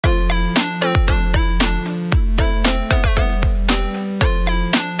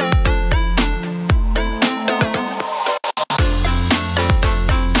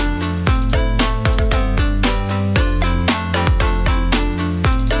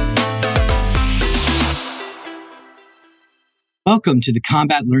Welcome to the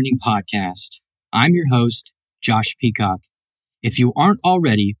Combat Learning Podcast. I'm your host, Josh Peacock. If you aren't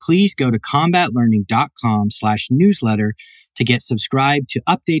already, please go to combatlearning.com/newsletter to get subscribed to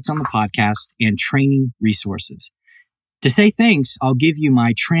updates on the podcast and training resources. To say thanks, I'll give you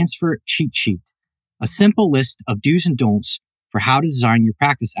my transfer cheat sheet, a simple list of do's and don'ts for how to design your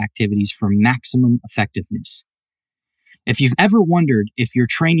practice activities for maximum effectiveness. If you've ever wondered if your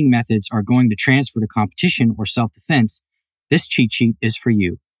training methods are going to transfer to competition or self-defense, this cheat sheet is for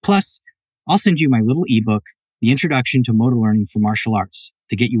you. Plus, I'll send you my little ebook, The Introduction to Motor Learning for Martial Arts,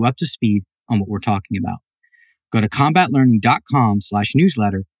 to get you up to speed on what we're talking about. Go to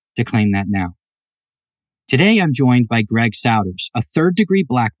combatlearning.com/newsletter to claim that now. Today, I'm joined by Greg Souders, a third-degree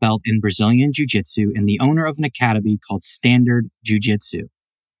black belt in Brazilian Jiu Jitsu and the owner of an academy called Standard Jiu-Jitsu.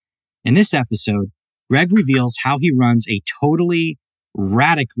 In this episode, Greg reveals how he runs a totally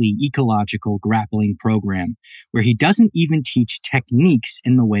radically ecological grappling program where he doesn't even teach techniques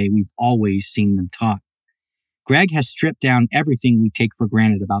in the way we've always seen them taught. Greg has stripped down everything we take for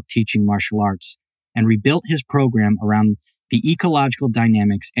granted about teaching martial arts and rebuilt his program around the ecological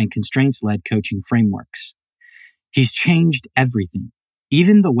dynamics and constraints-led coaching frameworks. He's changed everything,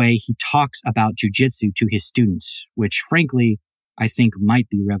 even the way he talks about jiu-jitsu to his students, which frankly, I think might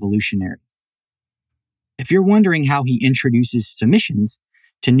be revolutionary. If you're wondering how he introduces submissions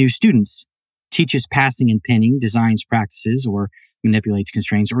to new students, teaches passing and pinning, designs practices, or manipulates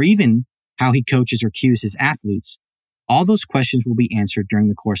constraints, or even how he coaches or cues his athletes, all those questions will be answered during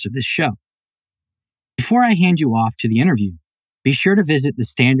the course of this show. Before I hand you off to the interview, be sure to visit the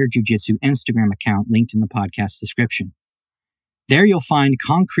Standard Jiu-Jitsu Instagram account linked in the podcast description. There you'll find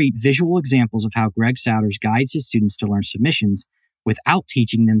concrete visual examples of how Greg Souders guides his students to learn submissions without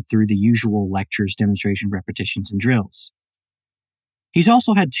teaching them through the usual lectures, demonstration, repetitions, and drills. He's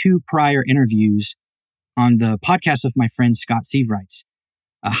also had 2 prior interviews on the podcast of my friend Scott Sieverites,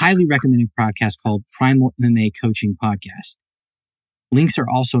 a highly recommended podcast called Primal MMA Coaching Podcast. Links are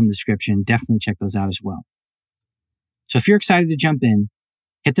also in the description. Definitely check those out as well. So if you're excited to jump in,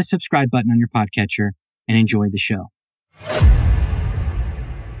 hit the subscribe button on your podcatcher and enjoy the show.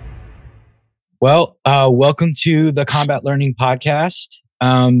 Well, welcome to the Combat Learning Podcast.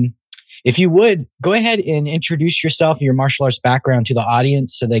 If you would, go ahead and introduce yourself and your martial arts background to the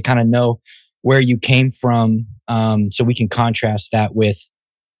audience so they kind of know where you came from, so we can contrast that with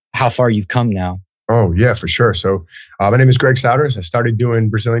how far you've come now. Oh, yeah, for sure. So my name is Greg Souders. I started doing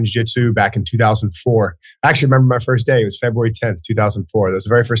Brazilian Jiu Jitsu back in 2004. I actually remember my first day. It was February 10th, 2004. That was the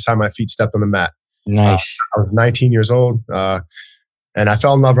very first time my feet stepped on the mat. Nice. I was 19 years old. And I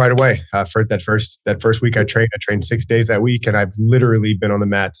fell in love right away. For that first week I trained 6 days that week, and I've literally been on the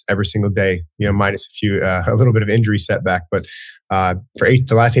mats every single day, minus a little bit of injury setback. But for the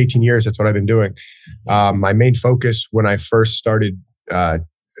last 18 years, that's what I've been doing. My main focus when I first started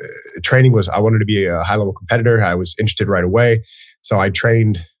training was I wanted to be a high-level competitor. I was interested right away. So I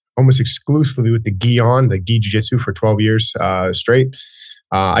trained almost exclusively with the gi on, the gi jiu-jitsu for 12 years straight.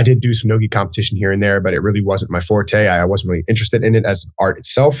 I did do some no-gi competition here and there, but it really wasn't my forte. I wasn't really interested in it as an art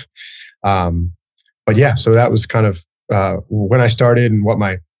itself. But yeah, so that was kind of when I started and what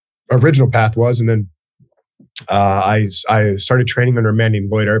my original path was. And then I started training under a man named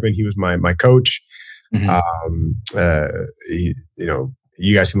Lloyd Urban. He was my coach. Mm-hmm.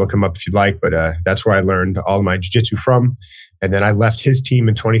 You guys can look him up if you'd like, but that's where I learned all of my jiu-jitsu from. And then I left his team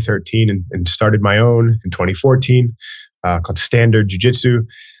in 2013 and started my own in 2014. Called Standard Jiu-Jitsu.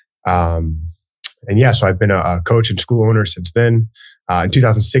 So I've been a coach and school owner since then. In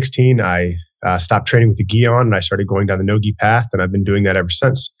 2016, I stopped training with the gi on and I started going down the no-gi path, and I've been doing that ever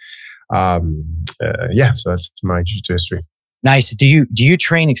since. So that's my jiu-jitsu history. Nice. Do you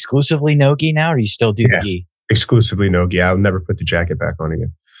train exclusively no-gi now, or do you still do the gi? Exclusively no-gi. I'll never put the jacket back on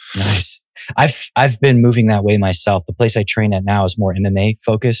again. Nice. I've been moving that way myself. The place I train at now is more MMA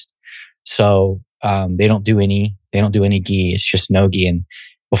focused. So they don't do any gi. It's just no gi. And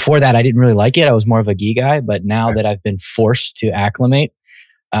before that, I didn't really like it. I was more of a gi guy. But now that I've been forced to acclimate,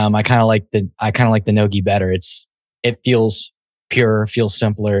 I kind of like the no gi better. It feels pure, feels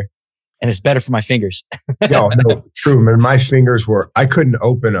simpler, and it's better for my fingers. No, true. I mean, my fingers I couldn't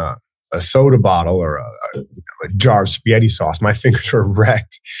open a soda bottle or a jar of spaghetti sauce. My fingers were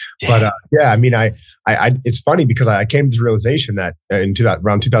wrecked. Damn. But it's funny because I came to the realization that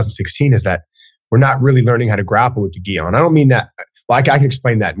around 2016 is that we're not really learning how to grapple with the gi on. I don't mean that. Well, I can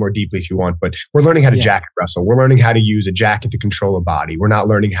explain that more deeply if you want, but we're learning how to jacket wrestle. We're learning how to use a jacket to control a body. We're not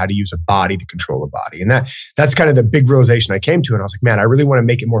learning how to use a body to control a body. And that's kind of the big realization I came to. And I was like, man, I really want to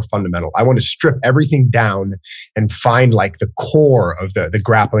make it more fundamental. I want to strip everything down and find like the core of the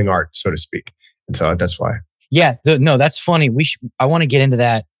grappling art, so to speak. And so that's why. Yeah, no, that's funny. I want to get into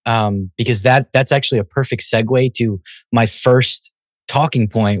that because that's actually a perfect segue to my first talking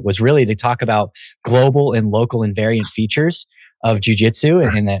point, was really to talk about global and local invariant features of jiu-jitsu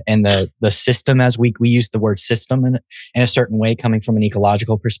and the system, as we use the word system in a certain way, coming from an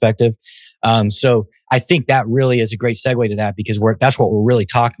ecological perspective. So I think that really is a great segue to that, because that's what we're really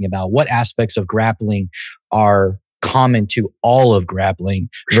talking about. What aspects of grappling are common to all of grappling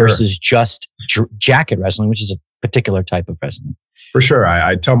versus just jacket wrestling, which is a particular type of wrestling. For sure.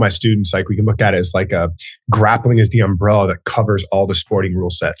 I tell my students, like, we can look at it as like grappling is the umbrella that covers all the sporting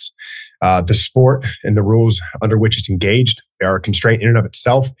rule sets. The sport and the rules under which it's engaged are a constraint in and of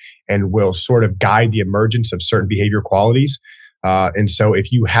itself and will sort of guide the emergence of certain behavior qualities. And so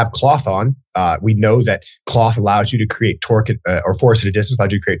if you have cloth on, we know that cloth allows you to create torque or force at a distance,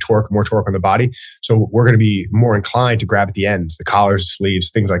 allows you to create more torque on the body. So we're going to be more inclined to grab at the ends, the collars,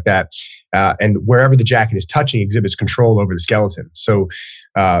 sleeves, things like that. And wherever the jacket is touching exhibits control over the skeleton. So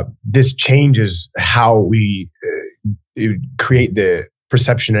this changes how we create the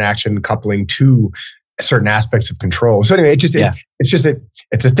perception and action coupling to certain aspects of control. So anyway,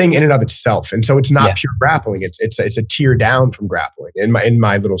 it's a thing in and of itself. And so it's not pure grappling. It's a tier down from grappling in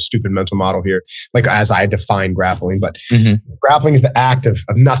my little stupid mental model here, like as I define grappling. But grappling is the act of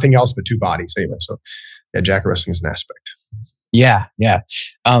nothing else but two bodies. Anyway, so yeah, jacket wrestling is an aspect. Yeah.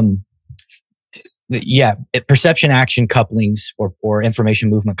 Perception action couplings or information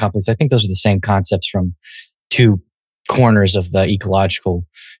movement couplings. I think those are the same concepts from two corners of the ecological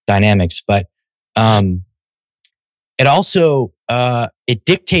dynamics, but it also it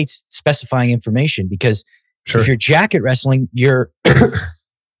dictates specifying information, because if you're jacket wrestling, you're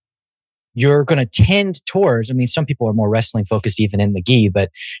going to tend towards, I mean, some people are more wrestling focused even in the gi,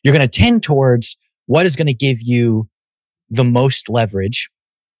 but you're going to tend towards what is going to give you the most leverage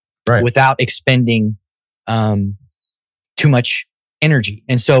without expending too much energy.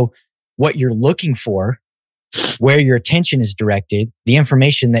 And so what you're looking for, where your attention is directed, the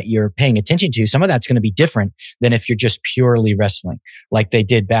information that you're paying attention to, some of that's going to be different than if you're just purely wrestling, like they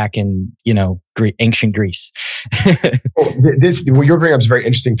did back in, ancient Greece. Well, you're bringing up is a very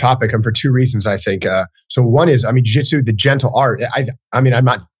interesting topic, and for two reasons, I think. So one is, jiu-jitsu, the gentle art. I'm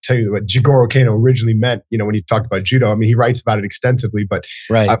not telling you what Jigoro Kano originally meant, when he talked about judo. He writes about it extensively, but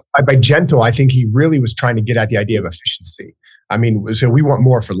by gentle, I think he really was trying to get at the idea of efficiency. So we want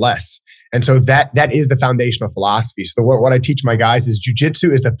more for less. And so that is the foundational philosophy. So what I teach my guys is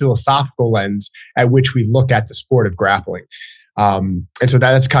jiu-jitsu is the philosophical lens at which we look at the sport of grappling. And so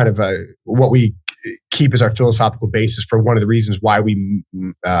that's kind of what we keep as our philosophical basis for one of the reasons why we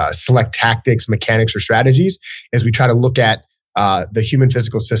select tactics, mechanics, or strategies, is we try to look at the human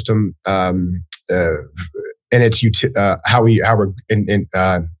physical system and its how we're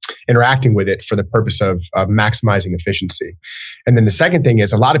interacting with it for the purpose of maximizing efficiency. And then the second thing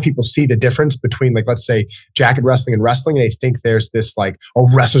is, a lot of people see the difference between, like, let's say jacket wrestling and wrestling, and they think there's this like,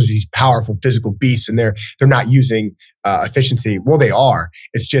 wrestlers are these powerful physical beasts and they're not using efficiency. Well, they are.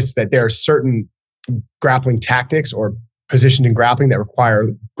 It's just that there are certain grappling tactics or positioned in grappling that require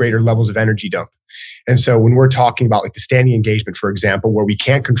greater levels of energy dump. And so when we're talking about like the standing engagement, for example, where we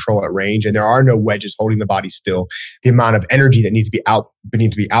can't control at range and there are no wedges holding the body still, the amount of energy that needs to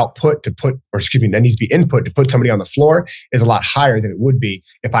be input to put somebody on the floor is a lot higher than it would be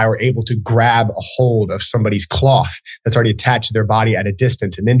if I were able to grab a hold of somebody's cloth that's already attached to their body at a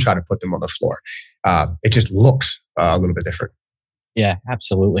distance and then try to put them on the floor. It just looks a little bit different. Yeah,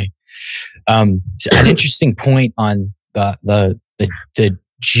 absolutely. An interesting point on the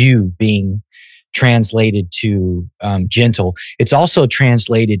Jiu being translated to gentle. It's also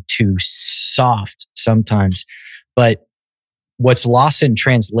translated to soft sometimes, but what's lost in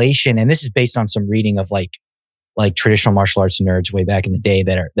translation, and this is based on some reading of like traditional martial arts nerds way back in the day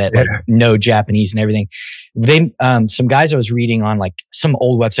that know Japanese and everything. They some guys I was reading on like some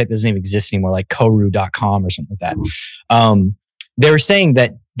old website that doesn't even exist anymore, like koru.com or something like that. They were saying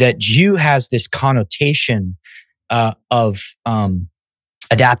that Jiu has this connotation of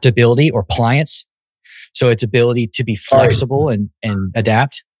adaptability or pliance. So its ability to be flexible and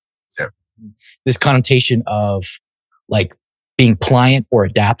adapt. Yeah. This connotation of like being pliant or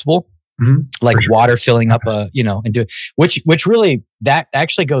adaptable, like water filling up and do which really that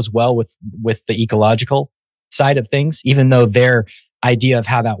actually goes well with the ecological side of things, even though their idea of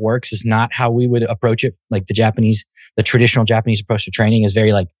how that works is not how we would approach it. Like the traditional Japanese approach to training is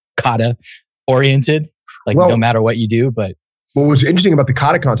very like kata oriented, like no matter what you do. But what was interesting about the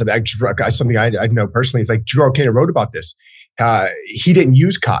kata concept, something I know personally, is like Jigoro Kano wrote about this. He didn't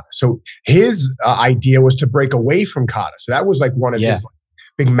use kata. So his idea was to break away from kata. So that was like one of his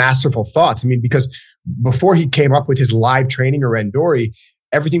big masterful thoughts. I mean, because before he came up with his live training or Randori,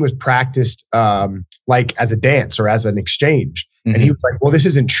 everything was practiced like as a dance or as an exchange. Mm-hmm. And he was like, well, this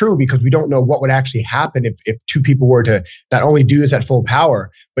isn't true because we don't know what would actually happen if two people were to not only do this at full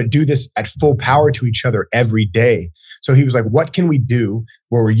power, but do this at full power to each other every day. So he was like, what can we do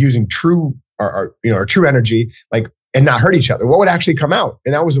where we're using true our true energy, like, and not hurt each other? What would actually come out?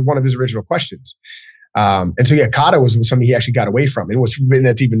 And that was one of his original questions. And so, yeah, kata was something he actually got away from. And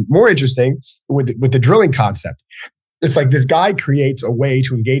that's even more interesting with the drilling concept. It's like this guy creates a way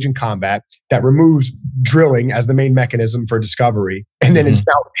to engage in combat that removes drilling as the main mechanism for discovery. And then it's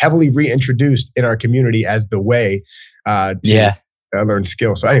now heavily reintroduced in our community as the way to learn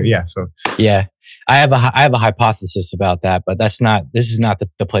skill. So I have a hypothesis about that, but this is not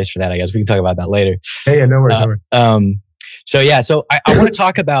the place for that. I guess we can talk about that later. Yeah, no worries. So I want to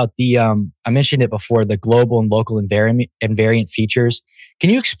talk about I mentioned it before, the global and local invariant features. Can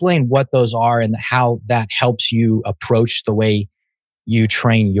you explain what those are and how that helps you approach the way you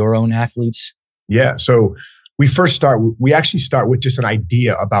train your own athletes? Yeah. So we actually start with just an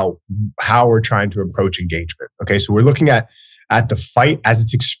idea about how we're trying to approach engagement. Okay. So we're looking at the fight as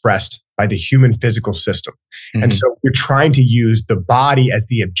it's expressed by the human physical system. Mm-hmm. And so we're trying to use the body as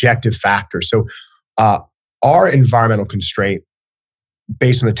the objective factor. So our environmental constraint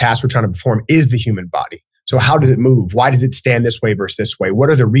based on the task we're trying to perform is the human body. So how does it move? Why does it stand this way versus this way? What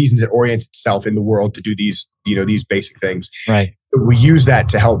are the reasons it orients itself in the world to do these basic things? Right. So we use that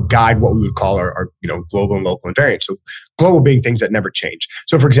to help guide what we would call our global and local invariants. So global being things that never change.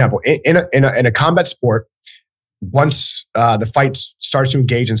 So for example, in a combat sport, once the fight starts to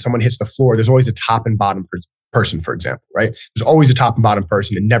engage and someone hits the floor, there's always a top and bottom person, for example, right? There's always a top and bottom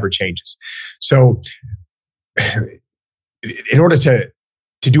person. It never changes. So in order to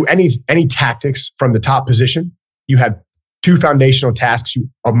do any tactics from the top position, you have two foundational tasks you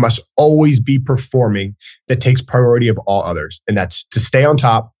must always be performing that takes priority of all others. And that's to stay on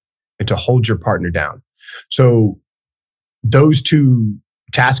top and to hold your partner down. So those two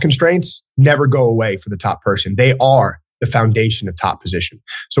task constraints never go away for the top person. They are the foundation of top position.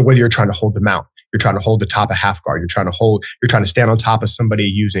 So whether you're trying to hold the mount, you're trying to hold the top of half guard, you're trying to stand on top of somebody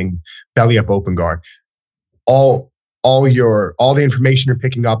using belly up open guard, all the information you're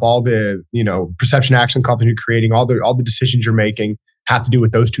picking up, all the perception action coupling you're creating, all the decisions you're making have to do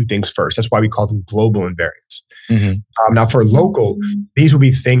with those two things first. That's why we call them global invariants. Mm-hmm. Now for local, these will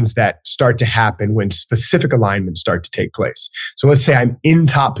be things that start to happen when specific alignments start to take place. So let's say I'm in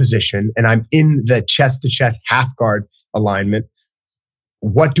top position and I'm in the chest to chest half guard alignment.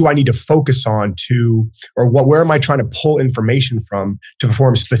 What do I need to focus on where am I trying to pull information from to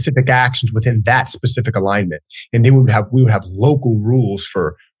perform specific actions within that specific alignment? And then we would have local rules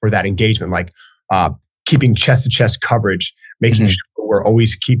for that engagement, like keeping chest to chest coverage, making sure we're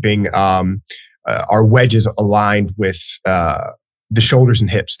always keeping our wedges aligned with the shoulders and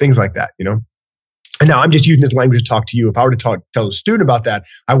hips, things like that, And now I'm just using this language to talk to you. If I were to tell a student about that,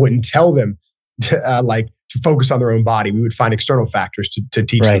 I wouldn't tell them to focus on their own body. We would find external factors to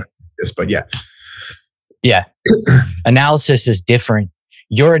teach them this. But yeah. Analysis is different.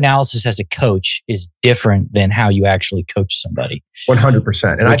 Your analysis as a coach is different than how you actually coach somebody.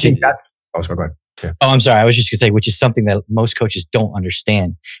 100%. And I think that. Oh, sorry, go ahead. Yeah. Oh, I'm sorry. I was just going to say, which is something that most coaches don't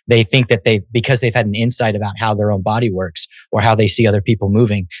understand. They think that because they've had an insight about how their own body works or how they see other people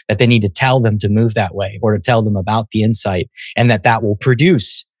moving, that they need to tell them to move that way or to tell them about the insight, and that will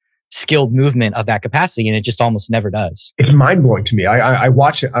produce skilled movement of that capacity. And it just almost never does. It's mind blowing to me. I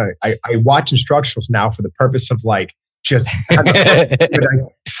watch it. I watch instructionals now for the purpose of just kind of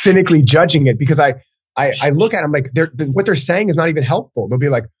cynically judging it, because I look at them like what they're saying is not even helpful. They'll be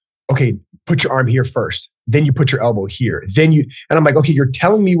like, okay, put your arm here first, then you put your elbow here, and I'm like, okay, you're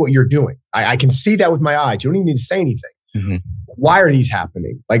telling me what you're doing. I can see that with my eyes. You don't even need to say anything. Mm-hmm. Why are these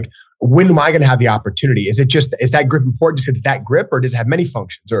happening? Like, when am I going to have the opportunity? Is that grip important just because it's that grip, or does it have many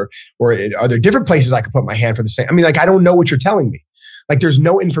functions, or are there different places I could put my hand for the same? I mean, I don't know what you're telling me. Like, there's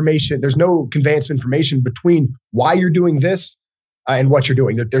no information, there's no conveyance of information between why you're doing this and what you're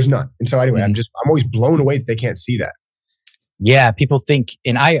doing. There's none. And so anyway, I'm always blown away that they can't see that. Yeah, people think,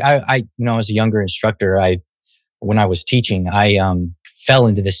 and I as a younger instructor, when I was teaching, I fell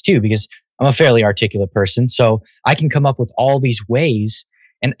into this too, because I'm a fairly articulate person. So I can come up with all these ways,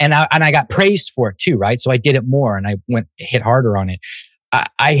 and I got praised for it too, right? So I did it more and I hit harder on it.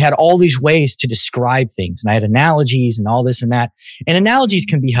 I had all these ways to describe things, and I had analogies and all this and that. And analogies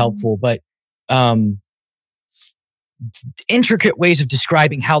can be helpful, but intricate ways of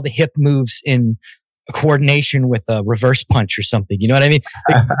describing how the hip moves in coordination with a reverse punch or something. You know what I mean?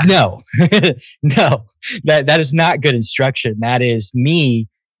 Like, no, no, that is not good instruction. That is me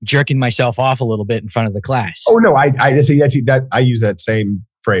jerking myself off a little bit in front of the class. Oh no, I see that I use that same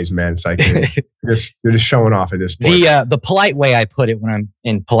phrase, man. It's like you're just showing off at this point. The polite way I put it when I'm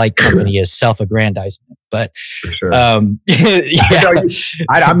in polite company is self-aggrandizement. But for sure. Yeah.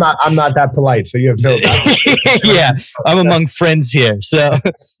 I'm not that polite, so you have no. Yeah, I'm among friends here. So,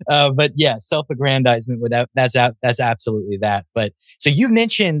 but yeah, self-aggrandizement. That's absolutely that. But so you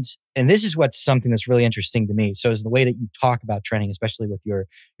mentioned, and this is what's something that's really interesting to me. So is the way that you talk about training, especially with your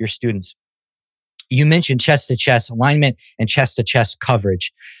students. You mentioned chest to chest alignment and chest to chest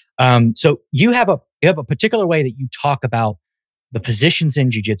coverage. So you have a particular way that you talk about the positions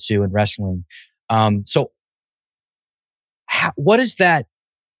in jiu-jitsu and wrestling. So what is that?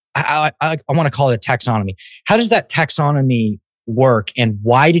 I want to call it a taxonomy. How does that taxonomy work, and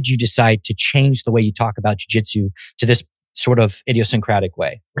why did you decide to change the way you talk about jiu-jitsu to this sort of idiosyncratic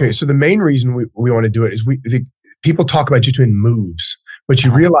way? Okay, so the main reason we want to do it is people talk about jiu-jitsu in moves. But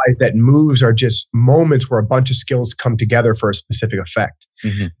you realize that moves are just moments where a bunch of skills come together for a specific effect.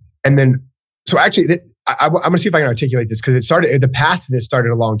 Mm-hmm. And then, so actually, I'm going to see if I can articulate this, because the path to this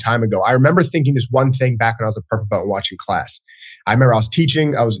started a long time ago. I remember thinking this one thing back when I was a purple belt and watching class. I remember I was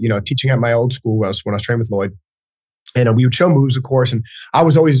teaching at my old school when I was training with Lloyd. And we would show moves, of course. And I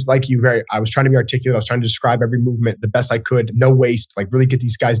was always like you, I was trying to be articulate. I was trying to describe every movement the best I could, no waste, like really get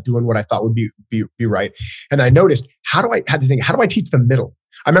these guys doing what I thought would be right. And I noticed, how do I teach the middle?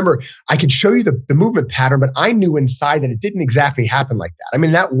 I remember I could show you the movement pattern, but I knew inside that it didn't exactly happen like that. I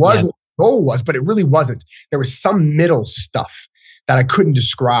mean, that was what the goal was, but it really wasn't. There was some middle stuff that I couldn't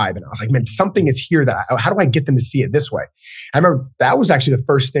describe. And I was like, man, something is here how do I get them to see it this way? I remember that was actually the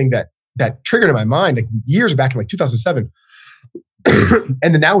first thing that triggered in my mind, like years back in like 2007. And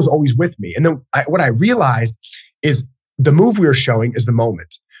then that was always with me. And then what I realized is the move we were showing is the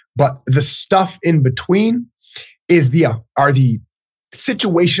moment, but the stuff in between are the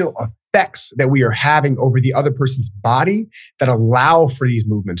situational effects that we are having over the other person's body that allow for these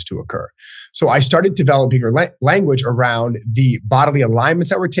movements to occur. So I started developing language around the bodily alignments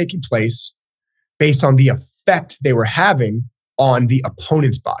that were taking place based on the effect they were having on the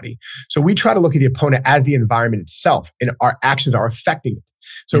opponent's body. So we try to look at the opponent as the environment itself, and our actions are affecting it.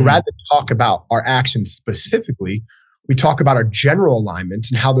 So rather than talk about our actions specifically, we talk about our general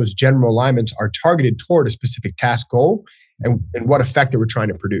alignments and how those general alignments are targeted toward a specific task goal and what effect that we're trying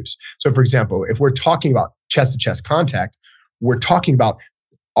to produce. So for example, if we're talking about chest to chest contact, we're talking about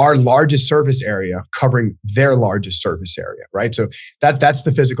our largest surface area covering their largest surface area, right? So that's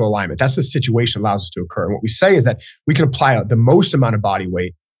the physical alignment. That's the situation allows us to occur. And what we say is that we can apply the most amount of body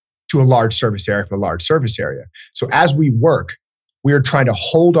weight to a large surface area from a large surface area. So as we work, we are trying to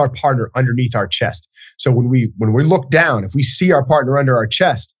hold our partner underneath our chest. So when we look down, if we see our partner under our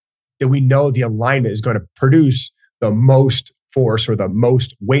chest, then we know the alignment is going to produce the most force or the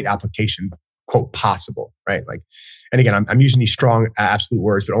most weight application, quote, possible, right? Like, and again, I'm using these strong absolute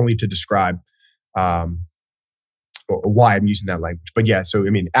words, but only to describe why I'm using that language. But yeah, so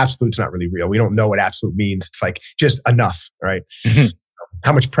I mean, absolute's not really real. We don't know what absolute means. It's like just enough, right?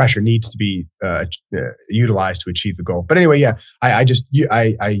 How much pressure needs to be utilized to achieve the goal. But anyway, yeah,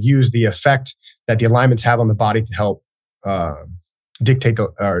 I use the effect that the alignments have on the body to help dictate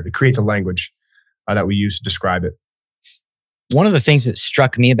or to create the language that we use to describe it. One of the things that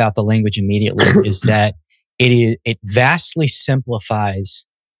struck me about the language immediately is that it vastly simplifies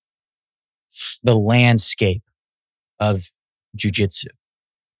the landscape of jiu-jitsu.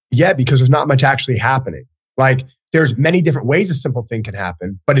 Yeah, because there's not much actually happening. Like, there's many different ways a simple thing can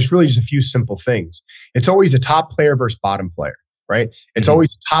happen, but it's really just a few simple things. It's always a top player versus bottom player, right? It's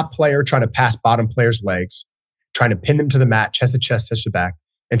always a top player trying to pass bottom player's legs, trying to pin them to the mat, chest to chest, chest to back,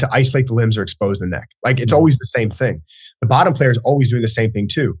 and to isolate the limbs or expose the neck. Like, it's always the same thing. The bottom player is always doing the same thing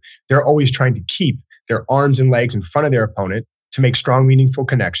too. They're always trying to keep their arms and legs in front of their opponent to make strong, meaningful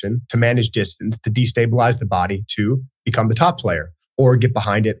connection, to manage distance, to destabilize the body, to become the top player, or get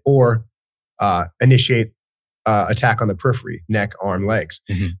behind it, or initiate attack on the periphery, neck, arm, legs.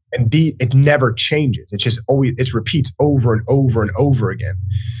 And it never changes. It's just always, it repeats over and over and over again.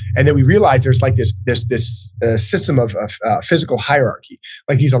 And then we realize there's like this system of physical hierarchy,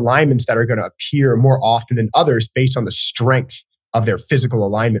 like these alignments that are going to appear more often than others based on the strength of their physical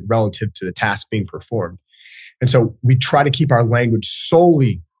alignment relative to the task being performed. And so we try to keep our language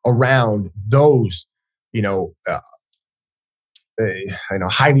solely around those,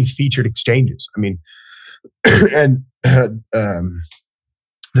 highly featured exchanges. I mean, and the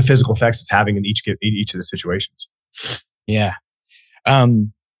physical effects it's having in each of the situations. Yeah.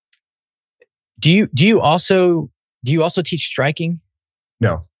 Do you also teach striking?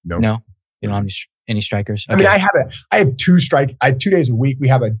 No. No, you don't have any strikers. Okay. I mean, I have 2 days a week. We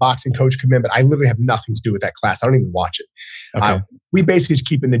have a boxing coach come in, but I literally have nothing to do with that class. I don't even watch it. Okay. We basically just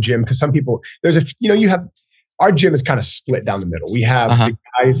keep in the gym because some people, our gym is kind of split down the middle. We have the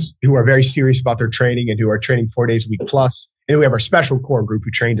guys who are very serious about their training and who are training 4 days a week plus. And we have our special core group who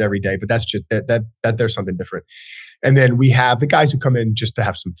trains every day, but that's just that there's something different. And then we have the guys who come in just to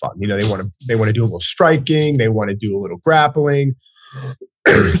have some fun. They want to do a little striking. They want to do a little grappling.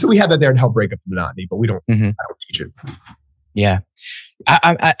 So we have that there to help break up the monotony, but we don't, I don't teach it. Yeah.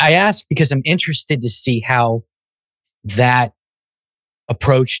 I ask because I'm interested to see how that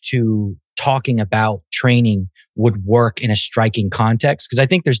approach to talking about training would work in a striking context. Because I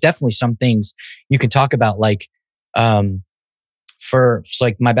think there's definitely some things you can talk about, like, for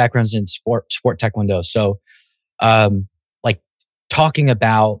like my background's in sport taekwondo. So, like talking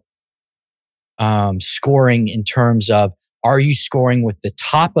about, scoring in terms of, are you scoring with the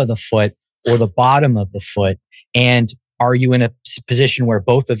top of the foot or the bottom of the foot? And are you in a position where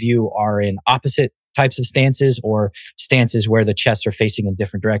both of you are in opposite types of stances or stances where the chests are facing in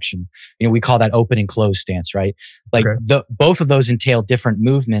different direction? We call that open and close stance, right? Like both of those entail different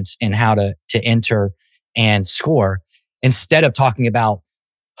movements in how to enter and score, instead of talking about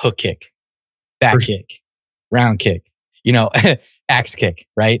hook kick, back kick, round kick, axe kick,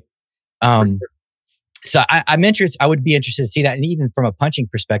 right? So I'm interested. I would be interested to see that, and even from a punching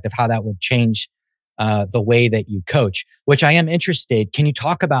perspective, how that would change the way that you coach. Which I am interested. Can you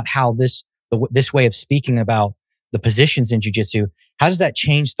talk about how this way of speaking about the positions in jiu-jitsu, how does that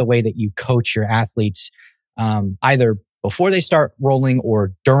change the way that you coach your athletes, either before they start rolling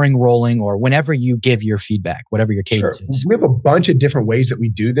or during rolling or whenever you give your feedback, whatever your cadence is? We have a bunch of different ways that we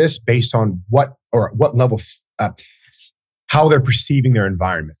do this based on what level, how they're perceiving their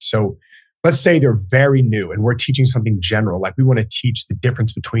environment. So let's say they're very new and we're teaching something general. Like we want to teach the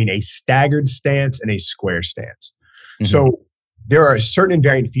difference between a staggered stance and a square stance. So there are certain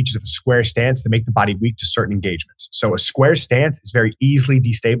invariant features of a square stance that make the body weak to certain engagements. So a square stance is very easily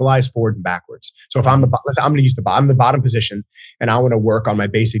destabilized forward and backwards. So if I'm going to use the bottom position and I want to work on my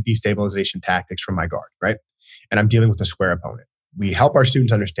basic destabilization tactics from my guard, right? And I'm dealing with a square opponent. We help our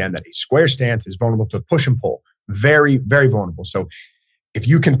students understand that a square stance is vulnerable to push and pull. Very, very vulnerable. So if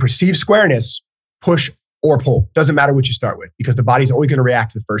you can perceive squareness, push or pull. Doesn't matter what you start with, because the body's always going to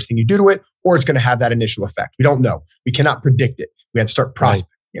react to the first thing you do to it, or it's going to have that initial effect. We don't know. We cannot predict it. We have to start prospecting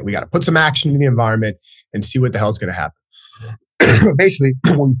it. We got to put some action in the environment and see what the hell is going to happen. Basically,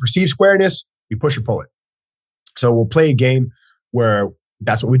 when we perceive squareness, we push or pull it. So we'll play a game where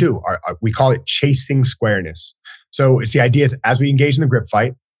that's what we do. We call it chasing squareness. So it's the idea is as we engage in the grip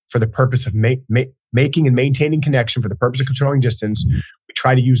fight for the purpose of making and maintaining connection, for the purpose of controlling distance, we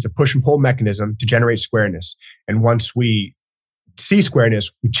try to use the push and pull mechanism to generate squareness. And once we see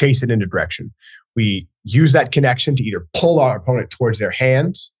squareness, we chase it into direction. We use that connection to either pull our opponent towards their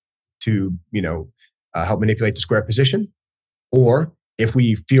hands to, help manipulate the square position, or if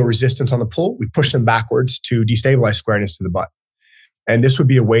we feel resistance on the pull, we push them backwards to destabilize squareness to the butt. And this would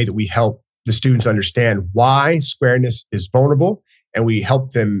be a way that we help the students understand why squareness is vulnerable, and we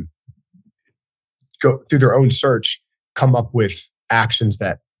help them go through their own search, come up with actions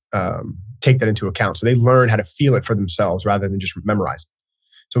that take that into account. So they learn how to feel it for themselves rather than just memorize it.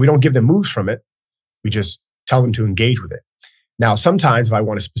 So we don't give them moves from it. We just tell them to engage with it. Now, sometimes if I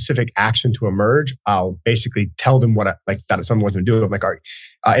want a specific action to emerge, I'll basically tell them what someone wants to do. I'm like, all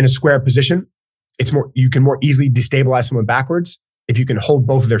right, in a square position, you can more easily destabilize someone backwards if you can hold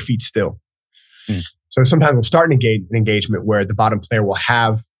both of their feet still. So sometimes we'll start an engagement where the bottom player will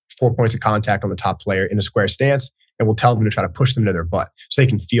have 4 points of contact on the top player in a square stance, and we'll tell them to try to push them to their butt so they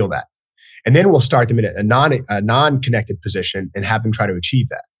can feel that. And then we'll start them in a non-connected position and have them try to achieve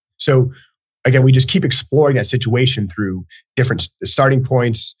that. So again, we just keep exploring that situation through different starting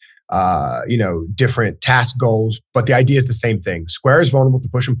points, different task goals. But the idea is the same thing. Square is vulnerable to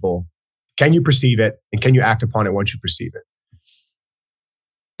push and pull. Can you perceive it? And can you act upon it once you perceive it?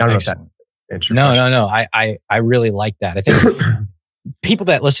 I don't know if that answers your question. No. I really like that. I think people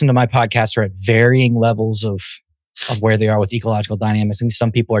that listen to my podcast are at varying levels of where they are with ecological dynamics. And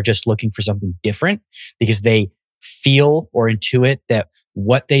some people are just looking for something different because they feel or intuit that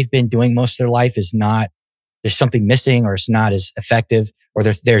what they've been doing most of their life is not, there's something missing, or it's not as effective, or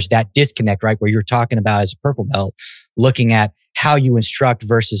there's that disconnect, right? Where you're talking about as a purple belt, looking at how you instruct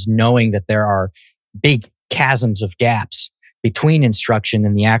versus knowing that there are big chasms of gaps between instruction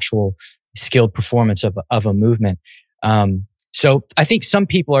and the actual skilled performance of a movement. So I think some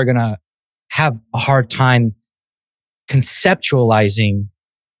people are going to have a hard time conceptualizing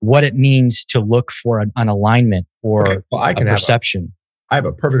what it means to look for an alignment or a perception. I have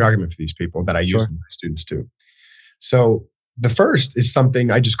a perfect argument for these people that I use with my students too. So the first is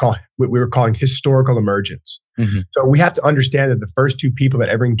something I just call what we were calling historical emergence. So we have to understand that the first two people that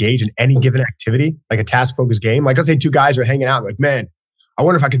ever engage in any given activity, like a task-focused game, like let's say two guys are hanging out, like, man, I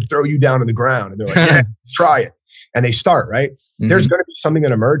wonder if I can throw you down on the ground. And they're like, yeah, try it. And they start, right? There's going to be something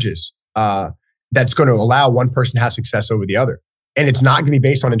that emerges that's going to allow one person to have success over the other. And it's not going to be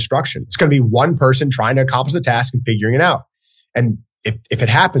based on instruction. It's going to be one person trying to accomplish a task and figuring it out. And if it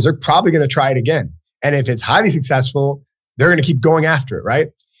happens, they're probably going to try it again. And if it's highly successful, they're going to keep going after it, right?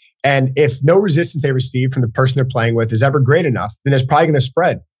 And if no resistance they receive from the person they're playing with is ever great enough, then it's probably going to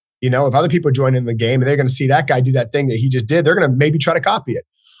spread. If other people join in the game and they're going to see that guy do that thing that he just did, they're going to maybe try to copy it.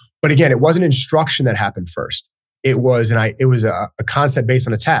 But again, it wasn't instruction that happened first. It was a concept based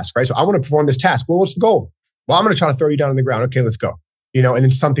on a task, right? So I want to perform this task. Well, what's the goal? Well, I'm going to try to throw you down on the ground. Okay, let's go. And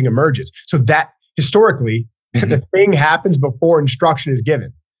then something emerges. So that historically, the thing happens before instruction is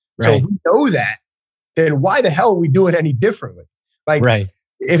given. Right. So if we know that, then why the hell would we do it any differently? Like,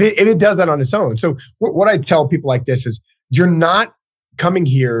 if it does that on its own. So what I tell people like this is, you're not coming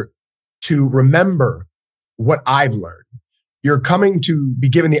here to remember what I've learned. You're coming to be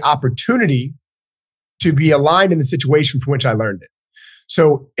given the opportunity to be aligned in the situation from which I learned it.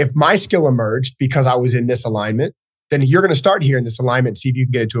 So if my skill emerged because I was in this alignment, then you're going to start here in this alignment and see if you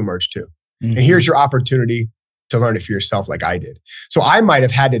can get it to emerge too. And here's your opportunity to learn it for yourself like I did. So I might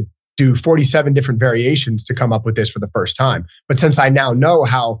have had to do 47 different variations to come up with this for the first time. But since I now know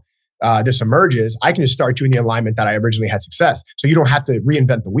how this emerges, I can just start you in the alignment that I originally had success. So you don't have to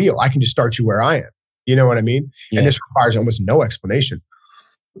reinvent the wheel. I can just start you where I am. You know what I mean? Yeah. And this requires almost no explanation.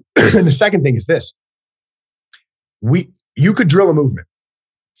 And the second thing is this. You could drill a movement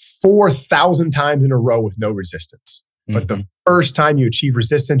 4,000 times in a row with no resistance. But the first time you achieve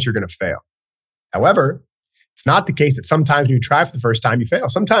resistance, you're going to fail. However, it's not the case that sometimes when you try for the first time, you fail.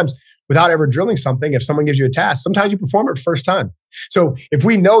 Sometimes without ever drilling something, if someone gives you a task, sometimes you perform it the first time. So if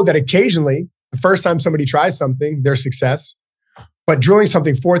we know that occasionally, the first time somebody tries something, there's success, but drilling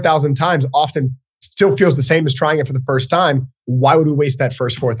something 4,000 times often still feels the same as trying it for the first time, why would we waste those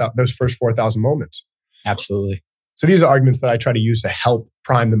first 4,000 moments? Absolutely. So these are arguments that I try to use to help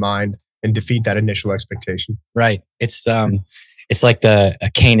prime the mind and defeat that initial expectation. Right. It's like a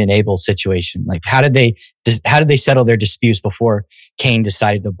Cain and Abel situation. Like how did they settle their disputes before Cain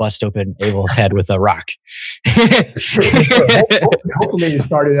decided to bust open Abel's head with a rock? Hopefully they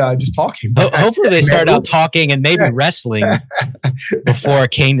started just talking. Hopefully they started out talking and maybe wrestling before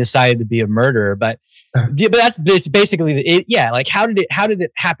Cain decided to be a murderer. But that's basically it. Yeah. Like how did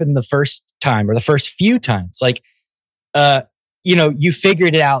it happen the first time or the first few times? Like, you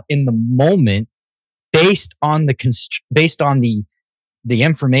figured it out in the moment based on the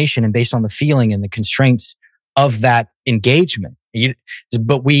information and based on the feeling and the constraints of that engagement.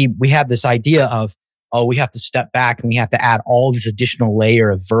 But we have this idea of, we have to step back and we have to add all this additional layer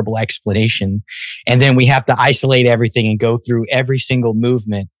of verbal explanation. And then we have to isolate everything and go through every single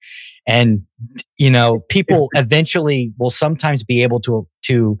movement. And, people eventually will sometimes be able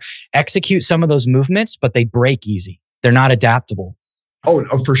to execute some of those movements, but they break easy. They're not adaptable. Oh,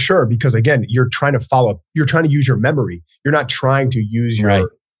 for sure. Because again, you're trying to use your memory. You're not trying to use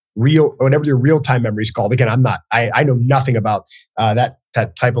your whatever your real-time memory is called. Again, I know nothing about that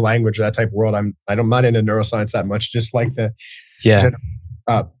type of language or that type of world. I'm not into neuroscience that much, just like the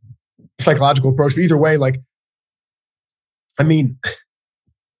psychological approach. But either way,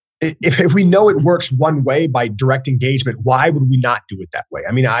 if we know it works one way by direct engagement, why would we not do it that way?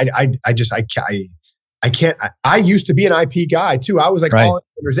 I mean, I can't. I used to be an IP guy too. I was like calling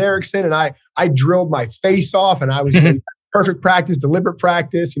Anders Ericsson, and I drilled my face off, and I was in perfect practice, deliberate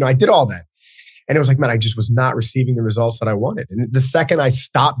practice. I did all that, and it was like, man, I just was not receiving the results that I wanted. And the second I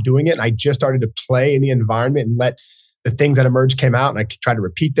stopped doing it, and I just started to play in the environment and let the things that emerged came out, and I tried to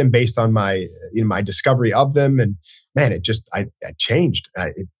repeat them based on my my discovery of them, and man, it changed.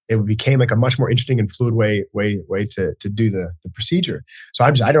 It became like a much more interesting and fluid way to do the procedure. So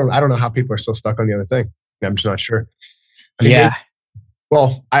I don't know how people are still stuck on the other thing. I'm just not sure. I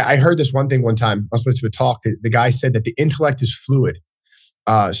heard this one thing one time. I was listening to a talk. The guy said that the intellect is fluid.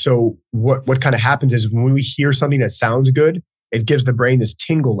 So what kind of happens is when we hear something that sounds good, it gives the brain this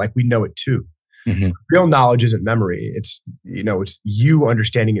tingle like we know it too. Real knowledge isn't memory. It's you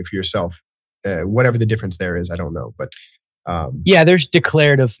understanding it for yourself. Whatever the difference there is, I don't know. But there's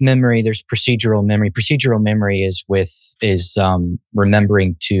declarative memory. There's procedural memory. Procedural memory is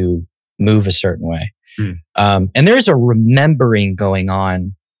remembering to move a certain way. And there's a remembering going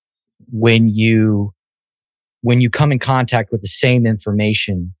on when you when you come in contact with the same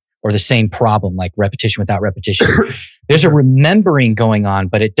information or the same problem, like repetition without repetition, there's a remembering going on,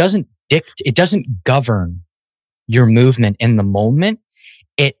 but it doesn't govern your movement in the moment.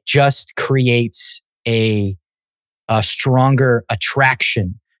 It just creates a stronger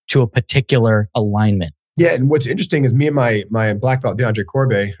attraction to a particular alignment. Yeah, and what's interesting is me and my black belt, DeAndre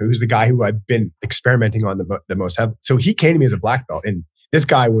Corbe, who's the guy who I've been experimenting on the most heavily. So he came to me as a black belt, and this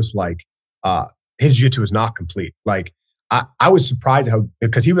guy was like, his jiu-jitsu was not complete. Like I was surprised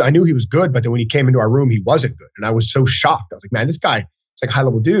because I knew he was good, but then when he came into our room, he wasn't good, and I was so shocked. I was like, man, this guy is like a high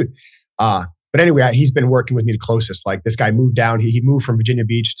level dude. But anyway, he's been working with me the closest. Like this guy moved down. He moved from Virginia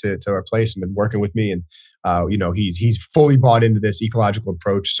Beach to our place and been working with me. And he's fully bought into this ecological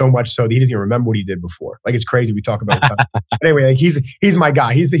approach, so much so that he doesn't even remember what he did before. Like it's crazy. We talk about it. But anyway, like he's my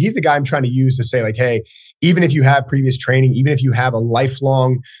guy. He's the guy I'm trying to use to say like, hey, even if you have previous training, even if you have a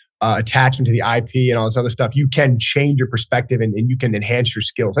lifelong attachment to the IP and all this other stuff, you can change your perspective and you can enhance your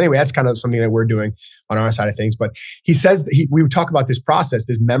skills. Anyway, that's kind of something that we're doing on our side of things. But he says that we would talk about this process,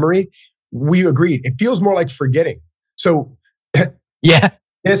 this memory. We agreed. It feels more like forgetting. So yeah,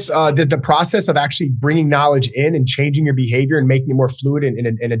 this the process of actually bringing knowledge in and changing your behavior and making it more fluid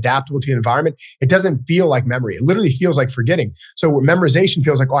and adaptable to the environment, it doesn't feel like memory. It literally feels like forgetting. So memorization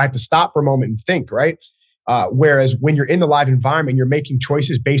feels like, oh, I have to stop for a moment and think, right? Whereas when you're in the live environment, you're making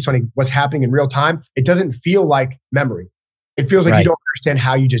choices based on what's happening in real time. It doesn't feel like memory. It feels like you don't understand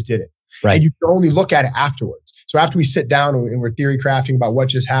how you just did it. Right. And you can only look at it afterwards. So after we sit down and we're theory crafting about what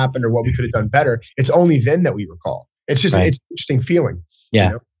just happened or what we could have done better, it's only then that we recall. It's just it's an interesting feeling. Yeah.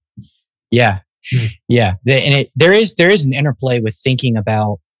 You know? Yeah. Yeah. And there is an interplay with thinking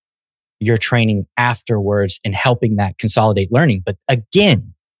about your training afterwards and helping that consolidate learning. But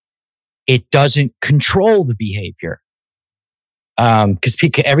again, it doesn't control the behavior. Because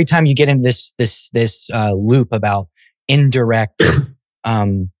every time you get into this loop about indirect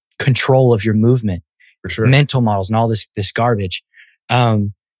control of your movement, for sure, mental models and all this garbage,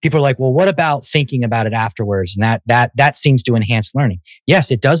 people are like, well, what about thinking about it afterwards? And that seems to enhance learning.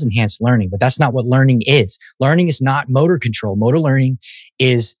 Yes, it does enhance learning, but that's not what learning is. Learning is not motor control. Motor learning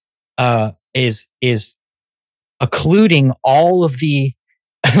is occluding all of the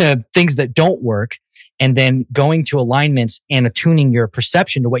things that don't work and then going to alignments and attuning your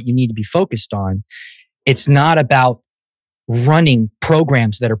perception to what you need to be focused on. It's not about running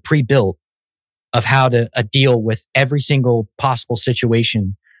programs that are pre-built of how to deal with every single possible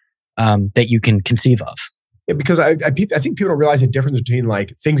situation that you can conceive of. Yeah, because I think people don't realize the difference between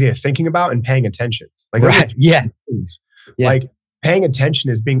like things they're thinking about and paying attention. Like, right. Yeah. Like paying attention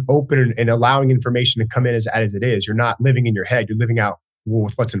is being open and allowing information to come in as it is. You're not living in your head. You're living out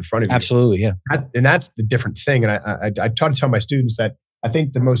with what's in front of you. Absolutely. Yeah. And that's the different thing. And I try to tell my students that I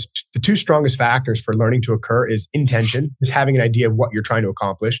think the two strongest factors for learning to occur is intention, is having an idea of what you're trying to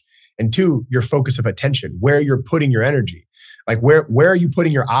accomplish. And two, your focus of attention, where you're putting your energy. Like where are you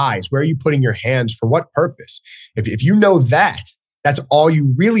putting your eyes? Where are you putting your hands? For what purpose? If you know that, that's all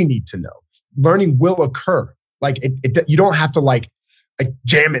you really need to know. Learning will occur. Like you don't have to like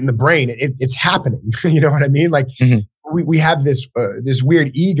jam it in the brain. It's happening. You know what I mean? Like we have this weird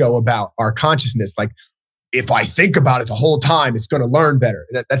ego about our consciousness. Like if I think about it the whole time, it's going to learn better.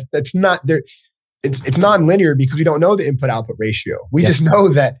 That's not there. It's non-linear because we don't know the input-output ratio. We just know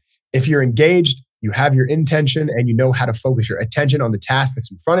that if you're engaged, you have your intention and you know how to focus your attention on the task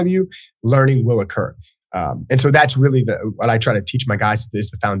that's in front of you, learning will occur. And so that's really what I try to teach my guys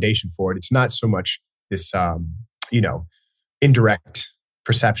is the foundation for it. It's not so much this, indirect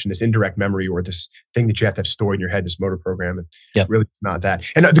perception, this indirect memory, or this thing that you have to have stored in your head, this motor program. And really, it's not that.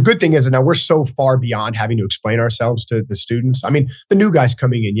 And the good thing is that now we're so far beyond having to explain ourselves to the students. I mean, the new guys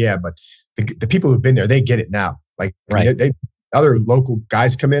coming in, but the people who've been there, they get it now. Like other local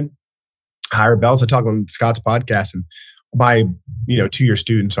guys come in, higher belts. I talk on Scott's podcast, and my 2-year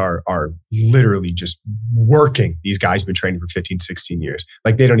students are literally just working. These guys have been training for 15, 16 years.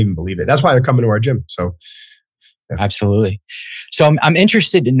 Like they don't even believe it. That's why they're coming to our gym. So yeah. Absolutely. So I'm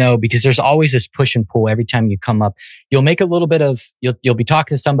interested to know, because there's always this push and pull every time you come up. You'll make a little bit of, you'll be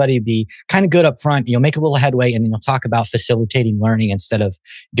talking to somebody, be kind of good up front. You'll make a little headway, and then you'll talk about facilitating learning instead of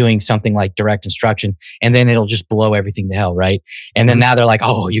doing something like direct instruction. And then it'll just blow everything to hell, right? And then now they're like,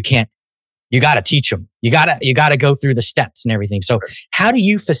 oh, you can't. You got to teach them. You got to go through the steps and everything. So how do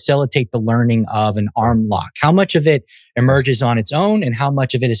you facilitate the learning of an arm lock? How much of it emerges on its own, and how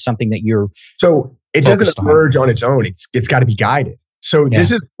much of it is something that you're it doesn't emerge on its own. It's got to be guided. So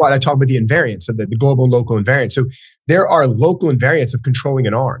this is why I talk about the invariants of the global and local invariants. So there are local invariants of controlling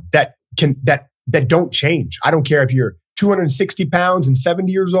an arm that don't change. I don't care if you're 260 pounds and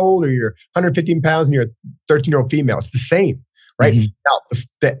 70 years old, or you're 115 pounds and you're a 13-year-old female. It's the same, right? Now,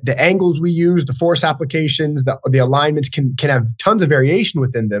 the angles we use, the force applications, the alignments can have tons of variation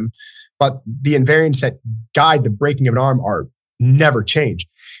within them, but the invariants that guide the breaking of an arm are never change.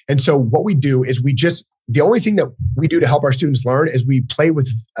 And so what we do is the only thing that we do to help our students learn is we play with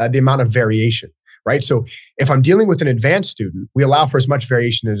the amount of variation, right? So if I'm dealing with an advanced student, we allow for as much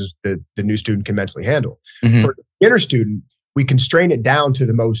variation as the new student can mentally handle. For the beginner student, we constrain it down to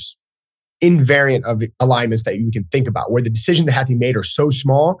the most invariant of the alignments that you can think about, where the decisions that have to be made are so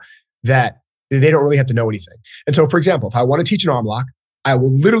small that they don't really have to know anything. And so, for example, if I want to teach an arm lock, I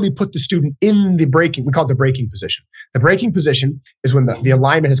will literally put the student in the breaking, we call it the breaking position. The breaking position is when the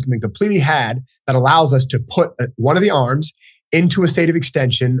alignment has been completely had that allows us to put one of the arms into a state of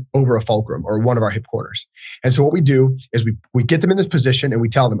extension over a fulcrum or one of our hip corners. And so what we do is we get them in this position and we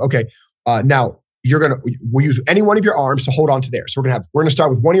tell them, okay, now we'll use any one of your arms to hold on to theirs. So we're going to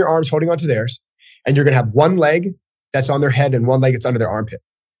start with one of your arms holding onto theirs, and you're going to have one leg that's on their head and one leg that's under their armpit.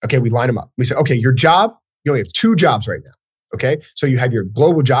 Okay, we line them up. We say, okay, your job, you only have 2 jobs right now. Okay, so you have your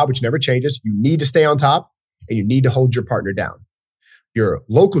global job, which never changes. You need to stay on top and you need to hold your partner down. Your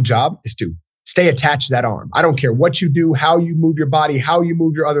local job is to stay attached to that arm. I don't care what you do, how you move your body, how you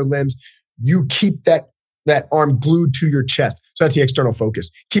move your other limbs. You keep that arm glued to your chest. So that's the external focus.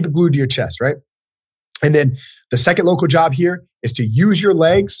 Keep it glued to your chest, right? And then the second local job here is to use your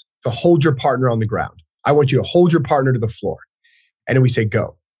legs to hold your partner on the ground. I want you to hold your partner to the floor. And then we say,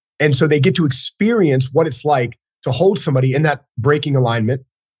 go. And so they get to experience what it's like to hold somebody in that breaking alignment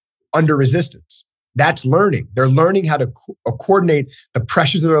under resistance. That's learning. They're learning how to coordinate the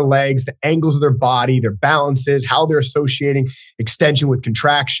pressures of their legs, the angles of their body, their balances, how they're associating extension with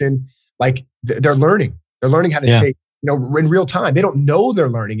contraction. Like they're learning. They're learning how to take, in real time. They don't know they're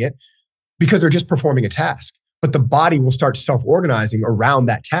learning it because they're just performing a task. But the body will start self-organizing around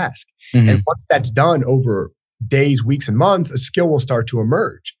that task. And once that's done over days, weeks, and months, a skill will start to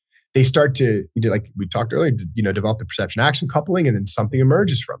emerge. They start to, like we talked earlier, develop the perception action coupling, and then something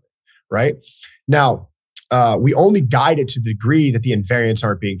emerges from it, right? Now, we only guide it to the degree that the invariants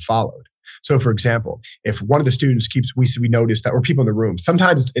aren't being followed. So, for example, if one of the students we notice that, or people in the room,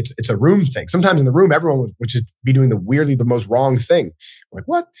 sometimes it's a room thing. Sometimes in the room, everyone would just be doing the most wrong thing. We're like,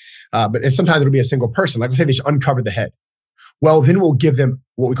 what? But sometimes it'll be a single person. Like, let's say they should uncover the head. Well, then we'll give them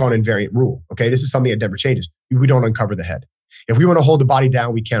what we call an invariant rule. Okay, this is something that never changes. We don't uncover the head. If we want to hold the body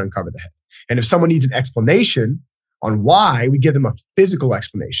down, we can't uncover the head. And if someone needs an explanation on why, we give them a physical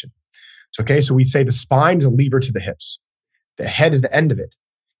explanation. So we say the spine is a lever to the hips. The head is the end of it.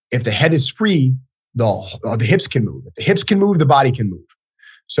 If the head is free, the hips can move. If the hips can move, the body can move.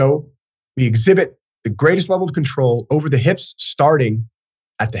 So we exhibit the greatest level of control over the hips starting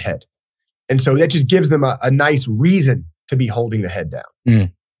at the head. And so that just gives them a nice reason to be holding the head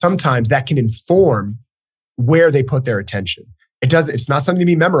down. Sometimes that can inform where they put their attention. It's not something to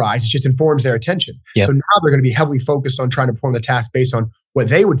be memorized. It just informs their attention. Yep. So now they're going to be heavily focused on trying to perform the task based on what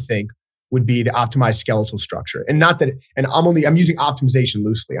they would think would be the optimized skeletal structure. And not that, I'm using optimization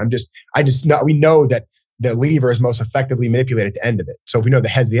loosely. We know that the lever is most effectively manipulated at the end of it. So if we know the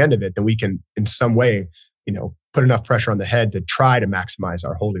head's the end of it, then we can in some way, put enough pressure on the head to try to maximize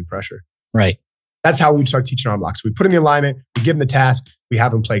our holding pressure. Right. That's how we start teaching arm locks. We put them in the alignment, we give them the task, we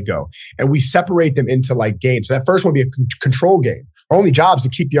have them play go. And we separate them into like games. So that first one would be a control game. Our only job is to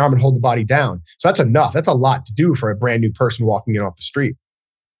keep the arm and hold the body down. So that's enough. That's a lot to do for a brand new person walking in off the street.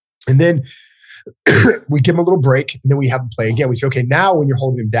 And then we give them a little break, and then we have them play again. We say, okay, now when you're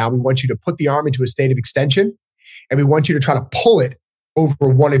holding them down, we want you to put the arm into a state of extension, and we want you to try to pull it over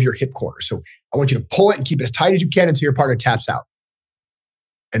one of your hip corners. So I want you to pull it and keep it as tight as you can until your partner taps out.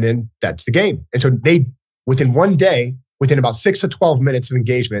 And then that's the game. And so within one day, within about 6 to 12 minutes of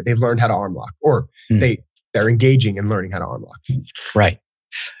engagement, they've learned how to arm lock, or they're engaging and learning how to arm lock. Right.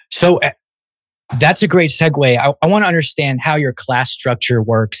 So that's a great segue. I want to understand how your class structure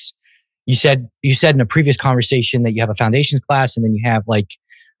works. You said in a previous conversation that you have a foundations class, and then you have like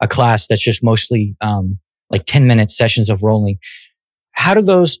a class that's just mostly like 10-minute sessions of rolling. How do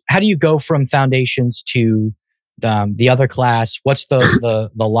you go from foundations to the other class? What's the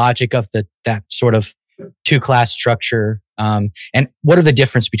logic of that sort of 2-class structure? And what are the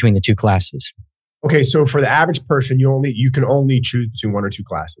difference between the 2 classes? Okay, so for the average person, you can only choose between 1 or 2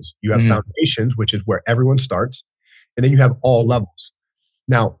 classes. You have foundations, which is where everyone starts, and then you have all levels.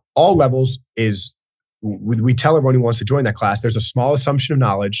 Now, all levels is, we tell everyone who wants to join that class, there's a small assumption of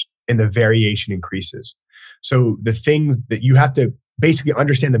knowledge and the variation increases. So the things that you have to basically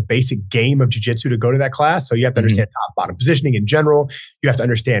understand the basic game of jiu-jitsu to go to that class. So you have to understand top-bottom positioning in general. You have to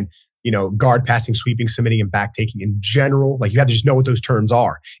understand guard passing, sweeping, submitting, and back taking in general. Like you have to just know what those terms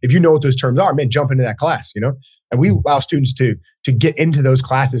are. If you know what those terms are, man, jump into that class, And we allow students to get into those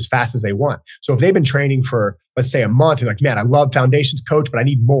classes as fast as they want. So if they've been training for, let's say, a month, and like, man, I love foundations, coach, but I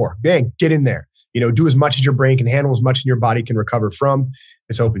need more. Man, get in there. Do as much as your brain can handle, as much as your body can recover from.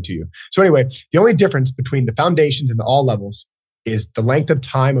 It's open to you. So anyway, the only difference between the foundations and the all levels is the length of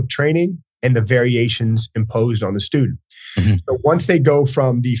time of training and the variations imposed on the student. Mm-hmm. So once they go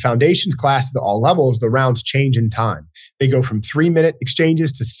from the foundations class to the all levels, the rounds change in time. They go from 3-minute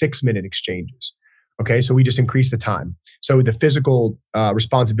exchanges to 6-minute exchanges. Okay, so we just increase the time. So the physical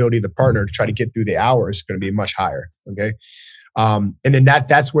responsibility of the partner to try to get through the hours is going to be much higher. Okay, and then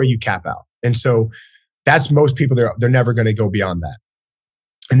that's where you cap out. And so that's most people, they're never going to go beyond that.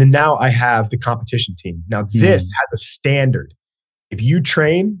 And then now I have the competition team. Now this has a standard. If you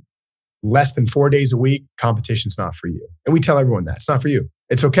train less than 4 days a week, competition's not for you. And we tell everyone that. It's not for you.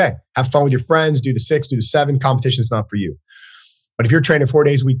 It's okay. Have fun with your friends, do the 6, do the 7, competition's not for you. But if you're training 4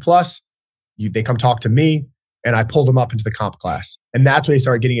 days a week plus, they come talk to me and I pull them up into the comp class. And that's when they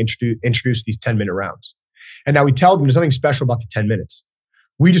start getting introduced to these 10-minute rounds. And now we tell them there's nothing special about the 10 minutes.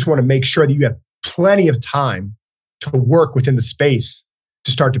 We just want to make sure that you have plenty of time to work within the space to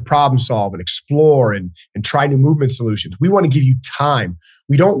start to problem solve and explore and try new movement solutions. We want to give you time.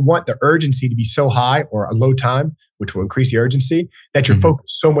 We don't want the urgency to be so high or a low time, which will increase the urgency, that you're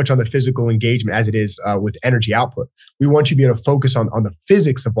focused so much on the physical engagement as it is with energy output. We want you to be able to focus on the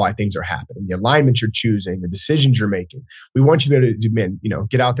physics of why things are happening, the alignments you're choosing, the decisions you're making. We want you to be able to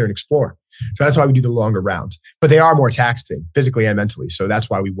get out there and explore. So that's why we do the longer rounds. But they are more taxing physically and mentally. So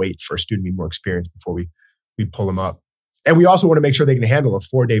that's why we wait for a student to be more experienced before we pull them up. And we also want to make sure they can handle a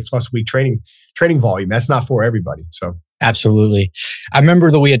 4-day plus week training volume. That's not for everybody. So absolutely. I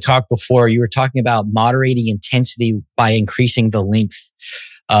remember that we had talked before. You were talking about moderating intensity by increasing the length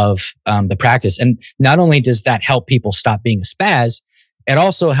of the practice. And not only does that help people stop being a spaz, it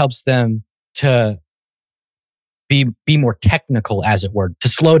also helps them to be more technical, as it were, to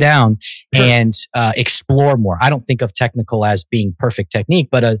slow down and explore more. I don't think of technical as being perfect technique,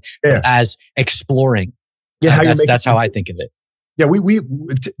 but as exploring. Yeah, that's how I think of it. Yeah, when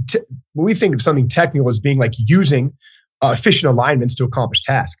we think of something technical as being like using efficient alignments to accomplish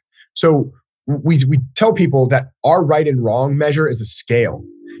tasks. So we tell people that our right and wrong measure is a scale.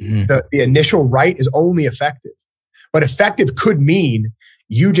 Mm-hmm. The initial right is only effective, but effective could mean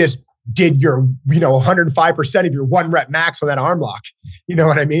you just did your 105% of your 1 rep max on that arm lock. You know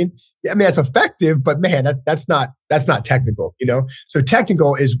what I mean? I mean that's effective, but man, that's not technical. So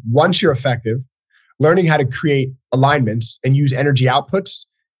technical is once you're effective, learning how to create alignments and use energy outputs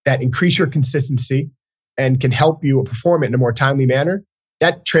that increase your consistency and can help you perform it in a more timely manner,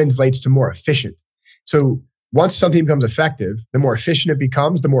 that translates to more efficient. So once something becomes effective, the more efficient it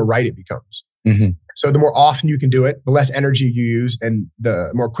becomes, the more right it becomes. Mm-hmm. So the more often you can do it, the less energy you use, and the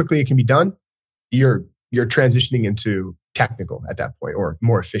more quickly it can be done, you're transitioning into technical at that point or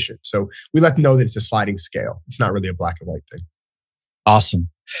more efficient. So we let them know that it's a sliding scale. It's not really a black and white thing. Awesome.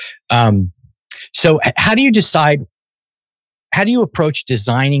 So how do you approach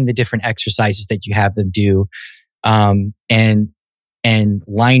designing the different exercises that you have them do, and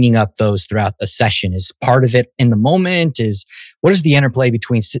lining up those throughout a session? Is part of it in the moment? What is the interplay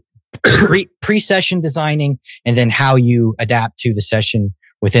between pre-session designing and then how you adapt to the session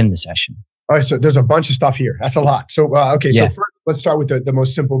within the session? All right, so there's a bunch of stuff here. That's a lot. So, So first, let's start with the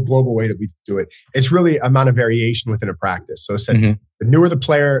most simple global way that we do it. It's really amount of variation within a practice. So the newer the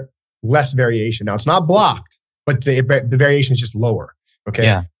player, less variation. Now it's not blocked, but the variation is just lower. Okay.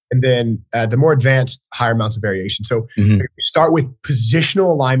 Yeah. And then the more advanced, higher amounts of variation. So we start with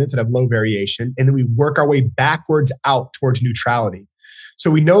positional alignments that have low variation, and then we work our way backwards out towards neutrality.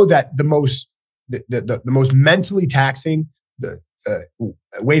 So we know that the most mentally taxing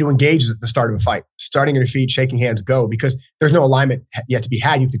way to engage is at the start of a fight. Starting on your feet, shaking hands, go, because there's no alignment yet to be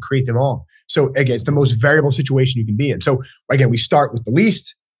had. You have to create them all. So again, it's the most variable situation you can be in. So again, we start with the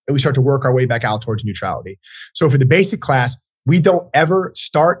least, and we start to work our way back out towards neutrality. So for the basic class, we don't ever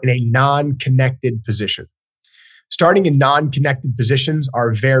start in a non-connected position. Starting in non-connected positions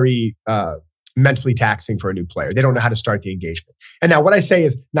are very mentally taxing for a new player. They don't know how to start the engagement. And now what I say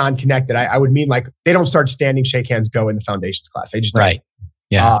is non-connected, I would mean like they don't start standing, shake hands, go in the foundations class. They just don't. Right.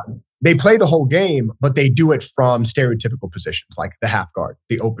 Yeah. They play the whole game, but they do it from stereotypical positions like the half guard,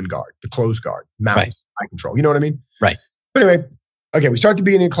 the open guard, the closed guard, mount, high control. You know what I mean? Right. But anyway, okay, we start to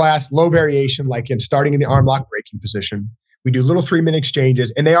be in class, low variation, like in starting in the arm lock breaking position. We do little 3-minute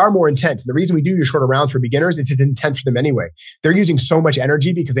exchanges, and they are more intense. And the reason we do your shorter rounds for beginners, it's intense for them anyway. They're using so much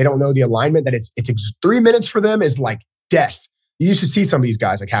energy because they don't know the alignment that it's 3 minutes for them is like death. You used to see some of these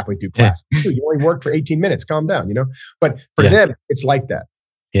guys like halfway through class. Dude, you only work for 18 minutes. Calm down, you know? But for them, it's like that.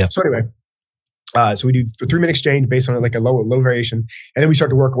 Yeah. So anyway, so we do a 3-minute exchange based on like a low variation. And then we start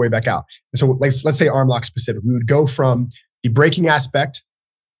to work our way back out. And so like, let's say arm lock specific. We would go from the breaking aspect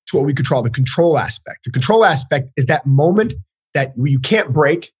to what we could call the control aspect. The control aspect is that moment that you can't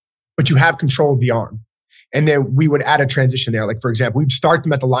break, but you have control of the arm. And then we would add a transition there. Like, for example, we'd start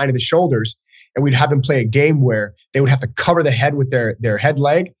them at the line of the shoulders and we'd have them play a game where they would have to cover the head with their head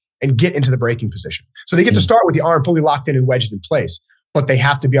leg and get into the breaking position. So they get to start with the arm fully locked in and wedged in place, but they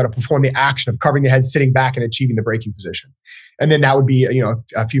have to be able to perform the action of covering the head, sitting back and achieving the breaking position. And then that would be,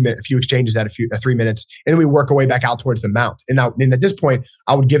 a few exchanges at 3 minutes. And then we work our way back out towards the mount. And now, and at this point,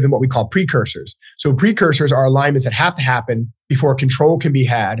 I would give them what we call precursors. So precursors are alignments that have to happen before control can be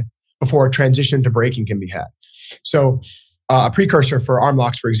had, before a transition to breaking can be had. So a precursor for arm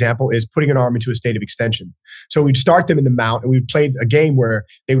locks, for example, is putting an arm into a state of extension. So we'd start them in the mount and we'd play a game where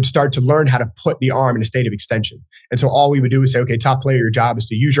they would start to learn how to put the arm in a state of extension. And so all we would do is say, okay, top player, your job is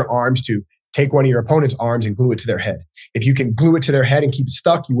to use your arms to take one of your opponent's arms and glue it to their head. If you can glue it to their head and keep it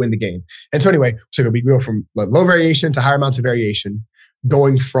stuck, you win the game. And so anyway, so we go from low variation to higher amounts of variation,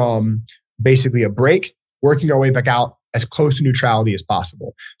 going from basically a break, working our way back out as close to neutrality as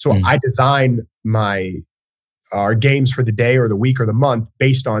possible. So I design our games for the day or the week or the month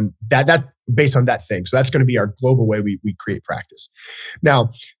based on that. That's based on that thing. So that's going to be our global way we create practice.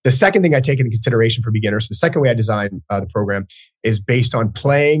 Now, the second thing I take into consideration for beginners, the second way I design the program is based on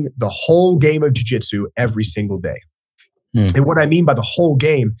playing the whole game of jiu-jitsu every single day. And what I mean by the whole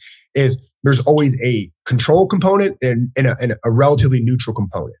game is there's always a control component and a relatively neutral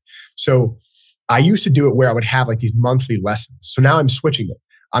component. So I used to do it where I would have like these monthly lessons. So now I'm switching it.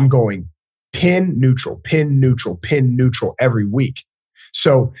 I'm going pin, neutral, pin, neutral, pin, neutral every week.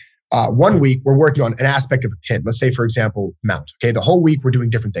 So 1 week we're working on an aspect of a pin. Let's say, for example, mount. Okay, the whole week we're doing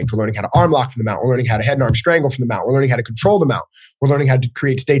different things. We're learning how to arm lock from the mount. We're learning how to head and arm strangle from the mount. We're learning how to control the mount. We're learning how to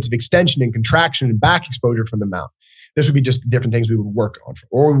create states of extension and contraction and back exposure from the mount. This would be just different things we would work on.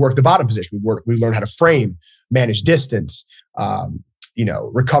 Or we work the bottom position. We learn how to frame, manage distance,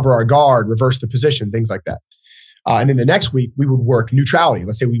 recover our guard, reverse the position, things like that. And then the next week, we would work neutrality.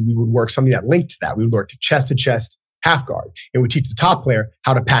 Let's say we would work something that linked to that. We would work to chest half guard. And we teach the top player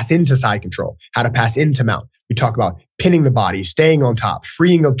how to pass into side control, how to pass into mount. We talk about pinning the body, staying on top,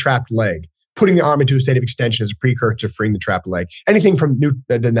 freeing the trapped leg, putting the arm into a state of extension as a precursor to freeing the trapped leg, anything from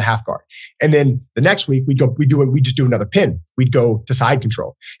then the half guard. And then the next week, we just do another pin. We'd go to side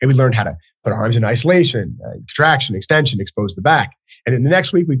control and we learn how to put arms in isolation, contraction, extension, expose the back. And then the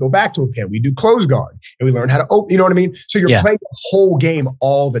next week we go back to a pin. We do close guard and we learn how to open, you know what I mean? So you're playing the whole game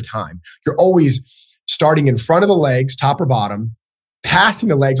all the time. You're always starting in front of the legs, top or bottom, passing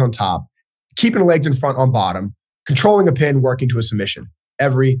the legs on top, keeping the legs in front on bottom, controlling a pin, working to a submission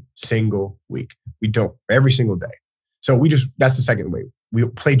every single week. We don't, every single day. So that's the second way. We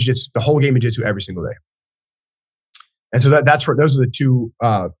play jiu-jitsu, the whole game of jiu-jitsu every single day. And so those are the two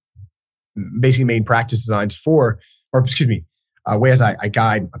basically main practice designs ways I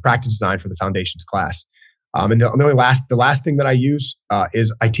guide a practice design for the foundations class. And the last thing that I use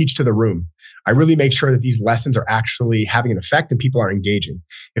is I teach to the room. I really make sure that these lessons are actually having an effect and people are engaging.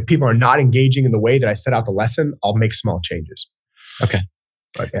 If people are not engaging in the way that I set out the lesson, I'll make small changes. Okay.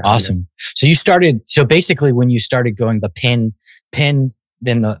 Awesome. So basically when you started going the pin, then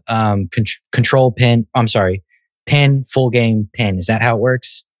the control pin, pin, full game pin. Is that how it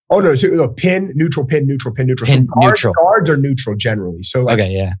works? Oh no, so pin, neutral, pin, neutral, pin, neutral. Pin, neutral. Guards are neutral generally. So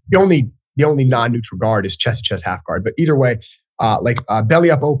the only non-neutral guard is chest to chest half guard. But either way,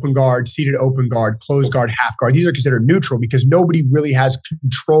 belly up open guard, seated open guard, closed guard, half guard. These are considered neutral because nobody really has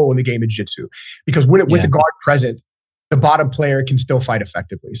control in the game of jiu-jitsu. Because with the guard present, the bottom player can still fight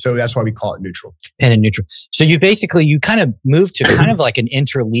effectively. So that's why we call it neutral. Pin and neutral. So you kind of moved to kind of like an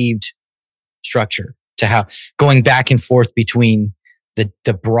interleaved structure to how going back and forth between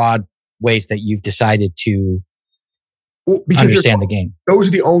the broad ways that you've decided to understand the game. Those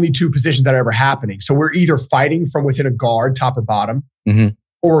are the only two positions that are ever happening. So we're either fighting from within a guard, top or bottom, or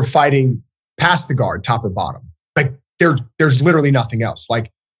we're fighting past the guard, top or bottom. Like there's literally nothing else.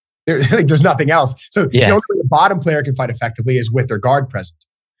 There's nothing else. So the only way the bottom player can fight effectively is with their guard present.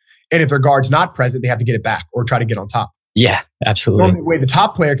 And if their guard's not present, they have to get it back or try to get on top. Yeah, absolutely. The only way the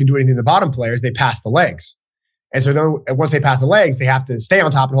top player can do anything to the bottom player is they pass the legs. And so once they pass the legs, they have to stay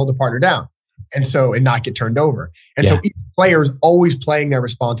on top and hold the partner down. And not get turned over. And so each player is always playing their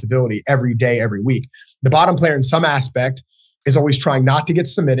responsibility every day, every week. The bottom player in some aspect is always trying not to get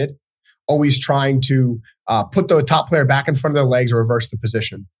submitted, always trying to put the top player back in front of their legs or reverse the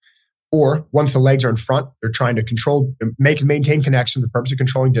position. Or once the legs are in front, they're trying to control, maintain connection for the purpose of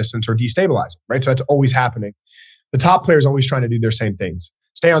controlling distance or destabilizing, right? So that's always happening. The top player is always trying to do their same things.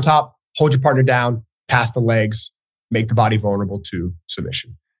 Stay on top, hold your partner down, pass the legs, make the body vulnerable to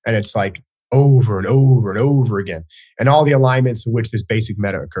submission. And it's like over and over and over again. And all the alignments in which this basic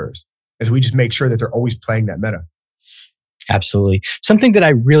meta occurs, as we just make sure that they're always playing that meta. Absolutely. Something that I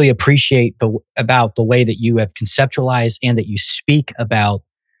really appreciate about the way that you have conceptualized and that you speak about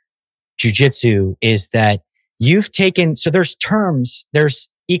jiu-jitsu is that you've taken, so there's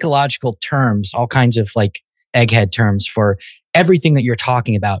ecological terms, all kinds of like egghead terms for everything that you're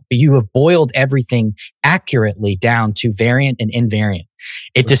talking about, but you have boiled everything accurately down to variant and invariant.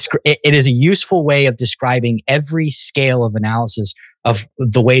 It is a useful way of describing every scale of analysis of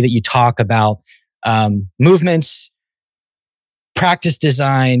the way that you talk about movements, practice